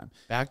not a good time.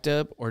 Backed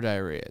up or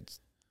diarrhea?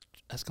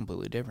 That's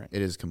completely different.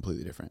 It is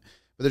completely different.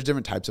 But there's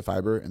different types of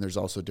fiber, and there's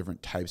also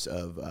different types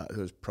of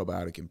there's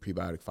probiotic and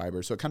prebiotic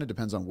fiber. So it kind of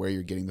depends on where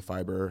you're getting the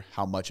fiber,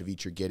 how much of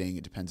each you're getting.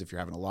 It depends if you're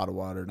having a lot of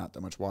water, not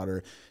that much water.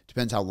 It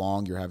depends how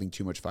long you're having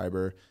too much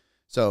fiber.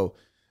 So,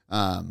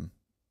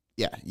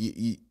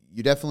 you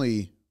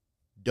definitely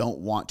don't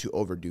want to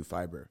overdo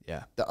fiber.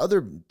 Yeah. The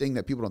other thing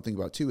that people don't think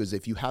about too is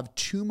if you have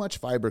too much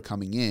fiber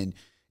coming in,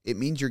 it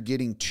means you're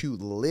getting too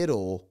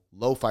little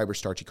low fiber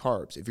starchy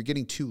carbs. If you're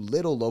getting too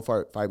little low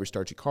fiber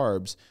starchy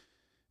carbs,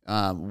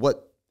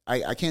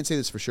 I can't say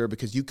this for sure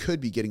because you could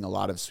be getting a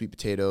lot of sweet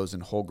potatoes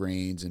and whole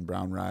grains and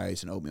brown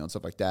rice and oatmeal and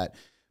stuff like that.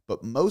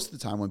 But most of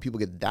the time when people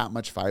get that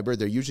much fiber,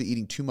 they're usually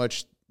eating too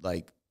much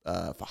like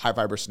high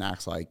fiber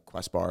snacks like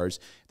Quest bars.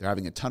 They're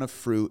having a ton of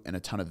fruit and a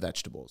ton of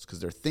vegetables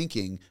because they're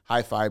thinking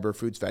high fiber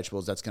fruits,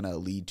 vegetables, that's going to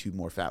lead to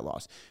more fat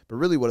loss. But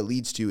really what it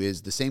leads to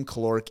is the same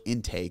caloric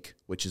intake,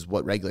 which is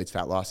what regulates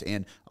fat loss,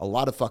 and a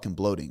lot of fucking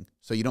bloating.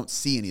 So you don't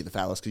see any of the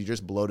fat loss because you're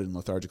just bloated and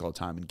lethargic all the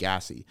time and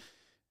gassy.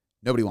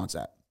 Nobody wants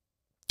that.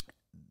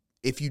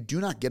 If you do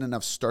not get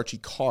enough starchy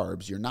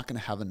carbs, you're not going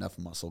to have enough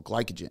muscle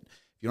glycogen.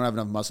 If you don't have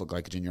enough muscle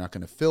glycogen, you're not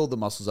going to fill the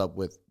muscles up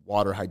with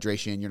water,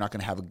 hydration. You're not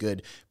going to have a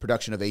good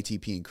production of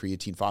ATP and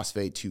creatine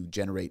phosphate to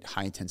generate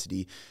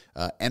high-intensity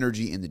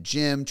energy in the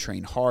gym,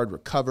 train hard,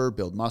 recover,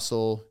 build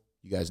muscle.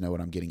 You guys know what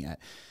I'm getting at.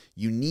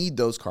 You need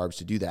those carbs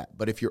to do that.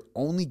 But if you're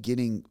only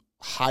getting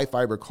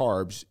high-fiber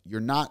carbs,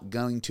 you're not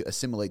going to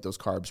assimilate those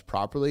carbs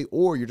properly,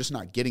 or you're just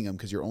not getting them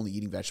because you're only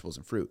eating vegetables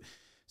and fruit.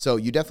 So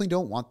you definitely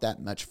don't want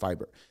that much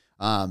fiber.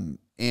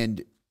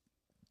 And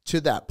to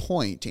that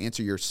point, to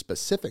answer your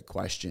specific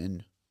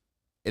question,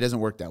 it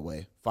doesn't work that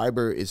way.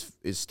 Fiber is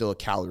still a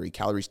calorie.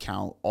 Calories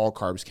count. All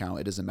carbs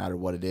count. It doesn't matter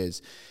what it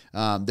is.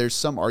 There's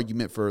some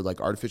argument for like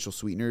artificial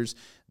sweeteners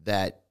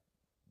that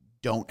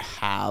don't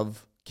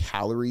have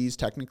calories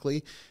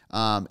technically.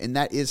 And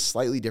that is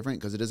slightly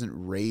different because it doesn't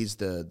raise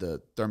the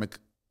thermic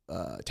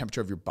temperature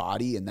of your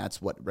body, and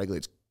that's what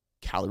regulates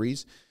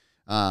calories.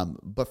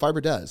 But fiber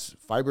does.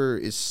 Fiber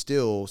is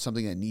still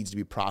something that needs to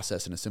be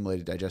processed and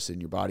assimilated, digested in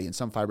your body. And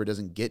some fiber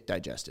doesn't get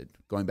digested.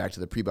 Going back to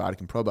the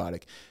prebiotic and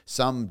probiotic,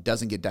 some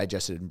doesn't get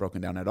digested and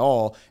broken down at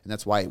all. And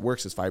that's why it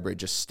works as fiber. It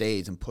just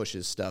stays and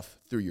pushes stuff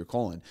through your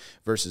colon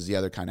versus the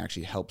other kind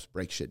actually helps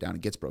break shit down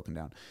and gets broken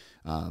down.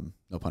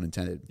 No pun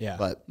intended. Yeah.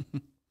 But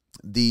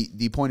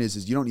the point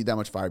is you don't need that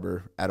much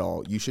fiber at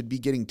all. You should be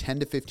getting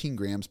 10 to 15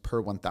 grams per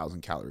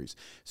 1,000 calories.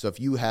 So if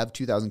you have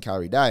 2,000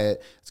 calorie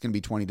diet, it's going to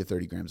be 20 to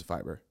 30 grams of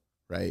fiber.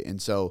 Right.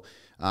 And so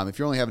if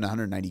you're only having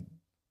 190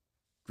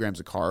 grams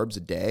of carbs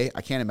a day,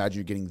 I can't imagine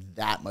you're getting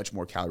that much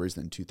more calories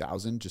than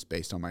 2,000 just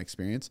based on my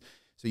experience.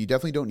 So you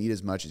definitely don't need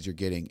as much as you're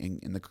getting.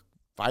 And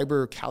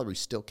fiber calories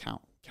still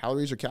count.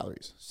 Calories are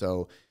calories.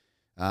 So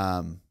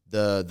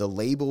the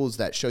labels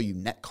that show you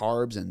net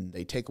carbs and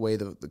they take away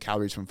the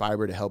calories from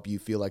fiber to help you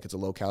feel like it's a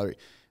low calorie,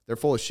 they're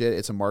full of shit.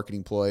 It's a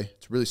marketing ploy.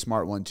 It's a really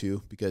smart one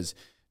too, because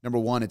number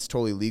one, it's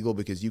totally legal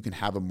because you can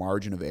have a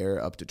margin of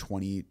error up to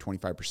 20,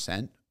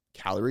 25%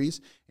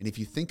 calories. And if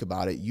you think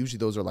about it, usually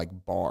those are like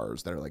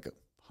bars that are like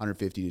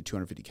 150 to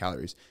 250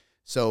 calories.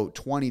 So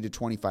 20 to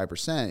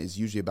 25% is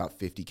usually about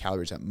 50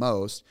 calories at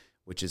most,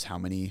 which is how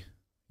many,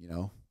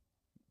 how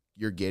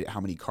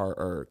many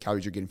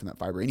calories you're getting from that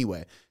fiber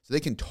anyway. So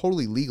they can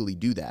totally legally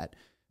do that,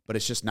 but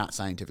it's just not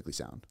scientifically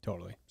sound.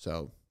 Totally.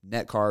 So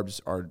net carbs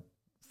are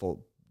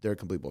full. They're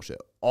complete bullshit.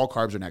 All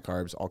carbs are net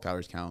carbs. All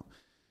calories count.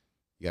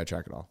 You got to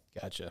track it all.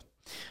 Gotcha.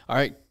 All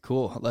right,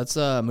 cool. Let's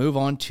move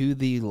on to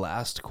the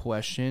last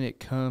question. It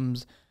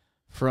comes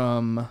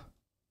from,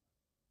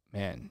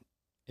 it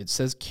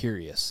says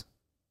Curious.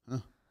 Huh.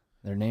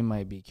 Their name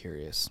might be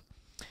Curious.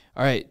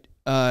 All right.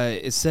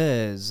 It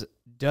says,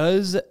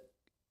 does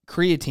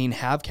creatine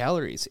have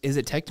calories? Is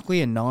it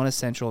technically a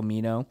non-essential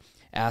amino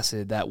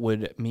acid that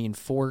would mean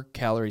 4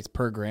 calories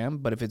per gram?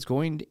 But if it's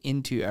going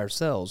into our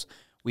cells,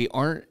 we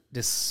aren't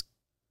discussing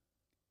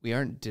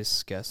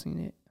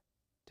it.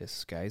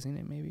 Disguising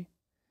it, maybe,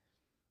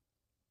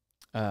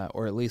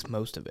 or at least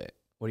most of it.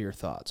 What are your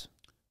thoughts?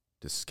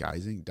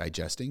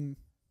 Digesting.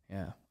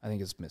 Yeah, I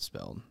think it's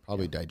misspelled.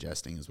 Probably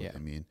digesting is what they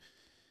mean.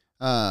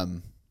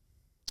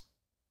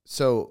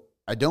 So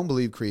I don't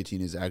believe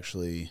creatine is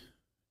actually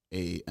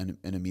an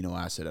amino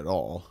acid at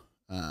all.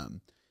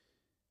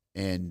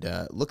 And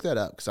look that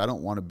up because I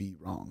don't want to be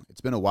wrong.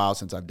 It's been a while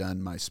since I've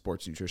done my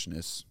sports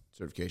nutritionist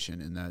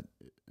certification, and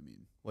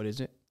what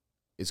is it?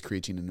 Is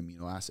creatine an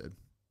amino acid?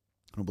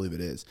 I don't believe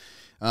it is.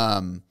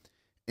 And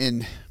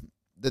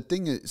the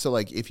thing is, so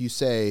like if you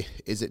say,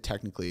 is it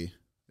technically,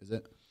 is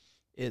it?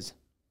 Is.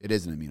 It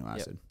is an amino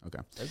acid. Yep. Okay.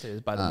 It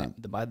is by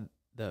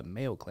the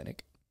Mayo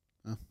Clinic.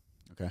 Oh,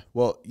 okay.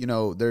 Well,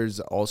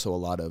 there's also a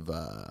lot of,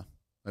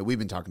 like we've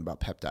been talking about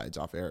peptides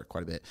off air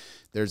quite a bit.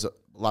 There's a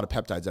lot of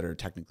peptides that are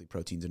technically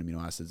proteins and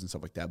amino acids and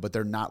stuff like that, but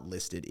they're not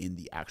listed in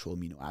the actual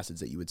amino acids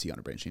that you would see on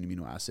a branched chain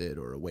amino acid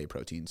or a whey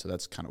protein. So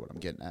that's kind of what I'm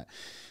getting at.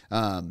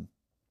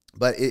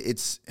 But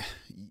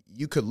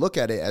you could look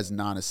at it as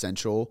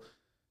non-essential,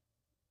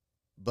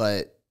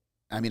 but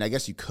I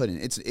guess you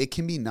couldn't. It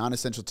can be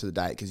non-essential to the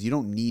diet because you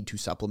don't need to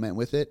supplement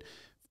with it,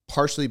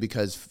 partially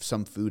because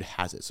some food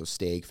has it. So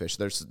steak, fish,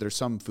 there's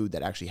some food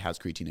that actually has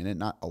creatine in it,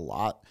 not a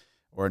lot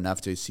or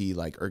enough to see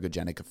like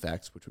ergogenic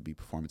effects, which would be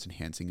performance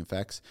enhancing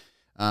effects.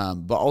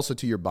 But also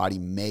your body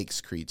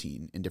makes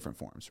creatine in different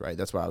forms, right?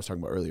 That's what I was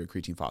talking about earlier,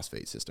 creatine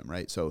phosphate system,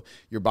 right? So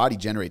your body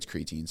generates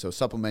creatine. So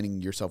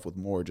supplementing yourself with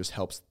more just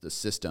helps the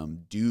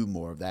system do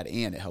more of that,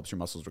 and it helps your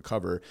muscles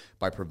recover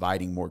by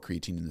providing more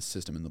creatine in the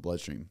system, in the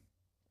bloodstream.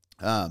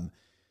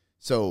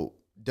 So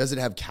does it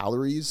have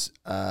calories?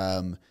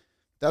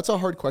 That's a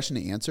hard question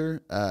to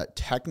answer.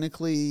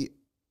 Technically,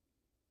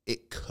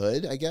 it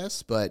could, I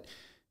guess, but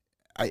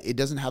it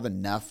doesn't have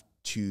enough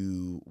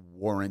to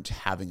warrant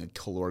having a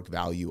caloric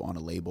value on a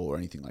label or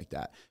anything like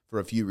that for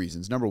a few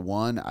reasons. Number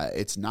one,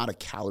 it's not a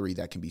calorie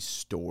that can be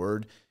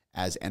stored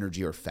as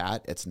energy or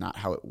fat. It's not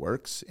how it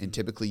works. And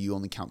typically you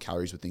only count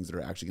calories with things that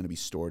are actually going to be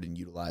stored and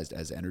utilized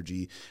as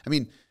energy.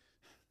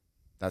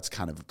 That's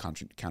kind of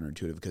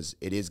counterintuitive because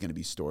it is going to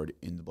be stored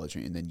in the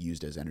bloodstream and then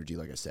used as energy,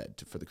 like I said,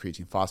 for the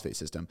creatine phosphate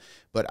system.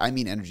 But I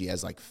mean energy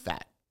as like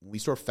fat. When we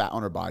store fat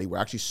on our body, we're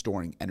actually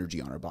storing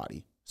energy on our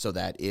body so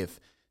that if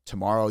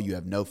tomorrow you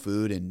have no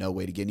food and no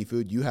way to get any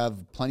food, you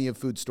have plenty of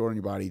food stored in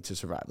your body to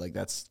survive. Like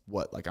that's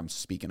what I'm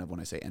speaking of when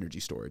I say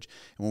energy storage.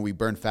 And when we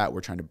burn fat,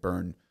 we're trying to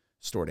burn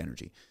stored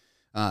energy.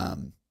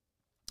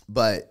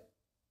 But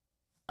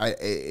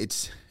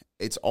it's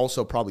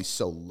also probably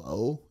so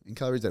low in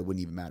calories that it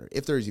wouldn't even matter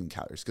if there is even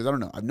calories. Because I don't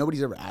know.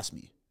 Nobody's ever asked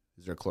me,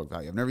 is there a caloric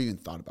value? I've never even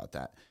thought about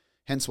that.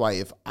 Hence why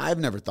if I've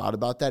never thought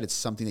about that, it's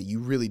something that you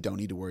really don't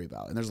need to worry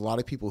about. And there's a lot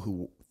of people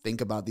who think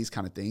about these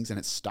kind of things and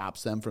it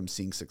stops them from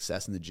seeing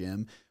success in the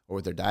gym or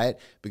with their diet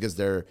because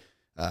they're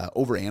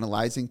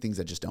overanalyzing things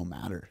that just don't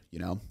matter.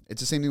 It's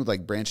the same thing with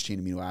like branched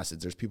chain amino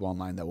acids. There's people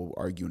online that will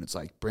argue and it's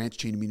like branched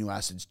chain amino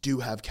acids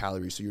do have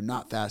calories, so you're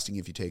not fasting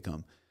if you take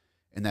them.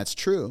 And that's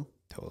true.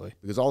 Totally.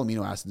 Because all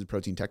amino acids and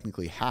protein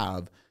technically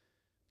have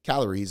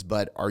calories,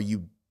 but are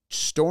you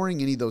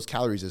storing any of those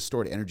calories as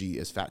stored energy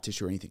as fat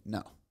tissue or anything?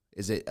 No.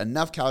 Is it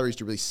enough calories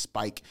to really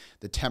spike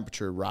the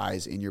temperature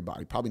rise in your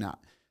body? Probably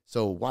not.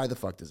 So why the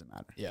fuck does it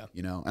matter? Yeah.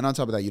 And on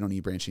top of that, you don't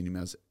need branched chain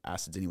amino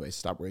acids anyway.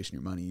 Stop wasting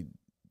your money.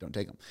 Don't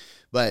take them.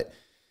 But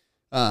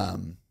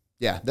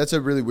yeah, that's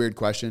a really weird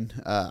question.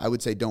 I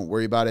would say don't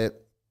worry about it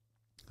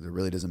because it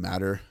really doesn't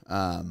matter.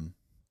 And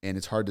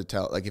it's hard to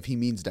tell. Like if he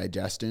means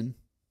digesting,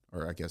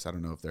 or I guess I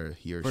don't know if they're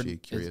he or she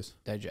curious.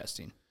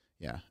 Digesting.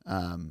 Yeah.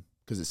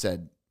 Because it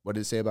said, what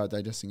did it say about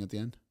digesting at the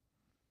end?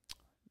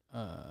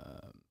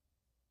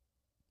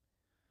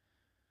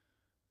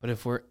 But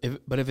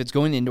if it's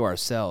going into our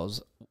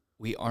cells,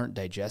 we aren't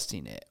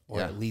digesting it, or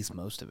Yeah. at least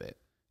most of it.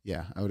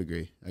 Yeah, I would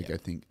agree. Yeah. I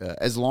think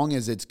as long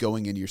as it's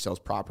going into your cells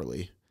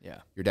properly,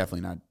 Yeah. you're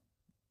definitely not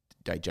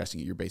digesting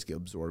it. You're basically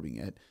absorbing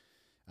it.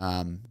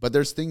 But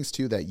there's things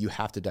too that you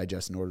have to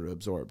digest in order to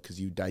absorb, because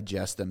you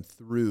digest them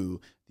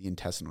through the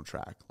intestinal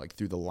tract, like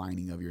through the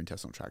lining of your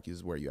intestinal tract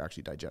is where you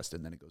actually digest it,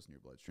 and then it goes in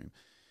your bloodstream.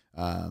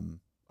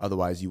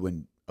 Otherwise, you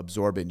wouldn't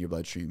absorb it in your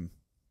bloodstream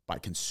by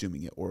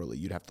consuming it orally.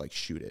 You'd have to like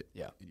shoot it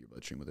in your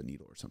bloodstream with a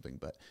needle or something.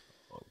 But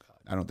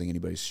I don't think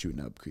anybody's shooting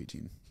up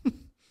creatine.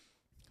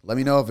 Let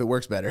me know if it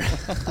works better.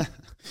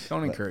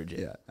 Don't encourage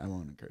it. Yeah, I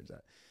won't encourage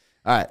that.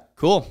 All right,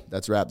 Cool.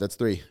 that's a wrap. That's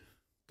 3.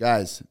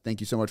 Guys, thank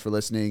you so much for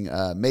listening.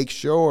 Make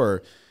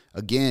sure,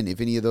 again, if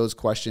any of those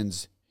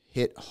questions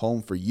hit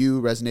home for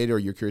you, resonated, or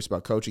you're curious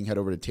about coaching, head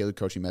over to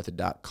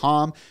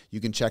tailoredcoachingmethod.com. You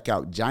can check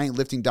out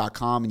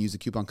giantlifting.com and use the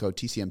coupon code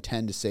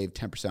TCM10 to save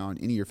 10% on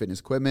any of your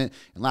fitness equipment.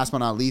 And last but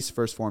not least,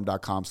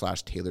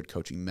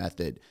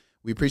 firstform.com/tailoredcoachingmethod.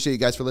 We appreciate you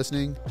guys for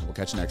listening. We'll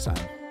catch you next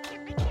time.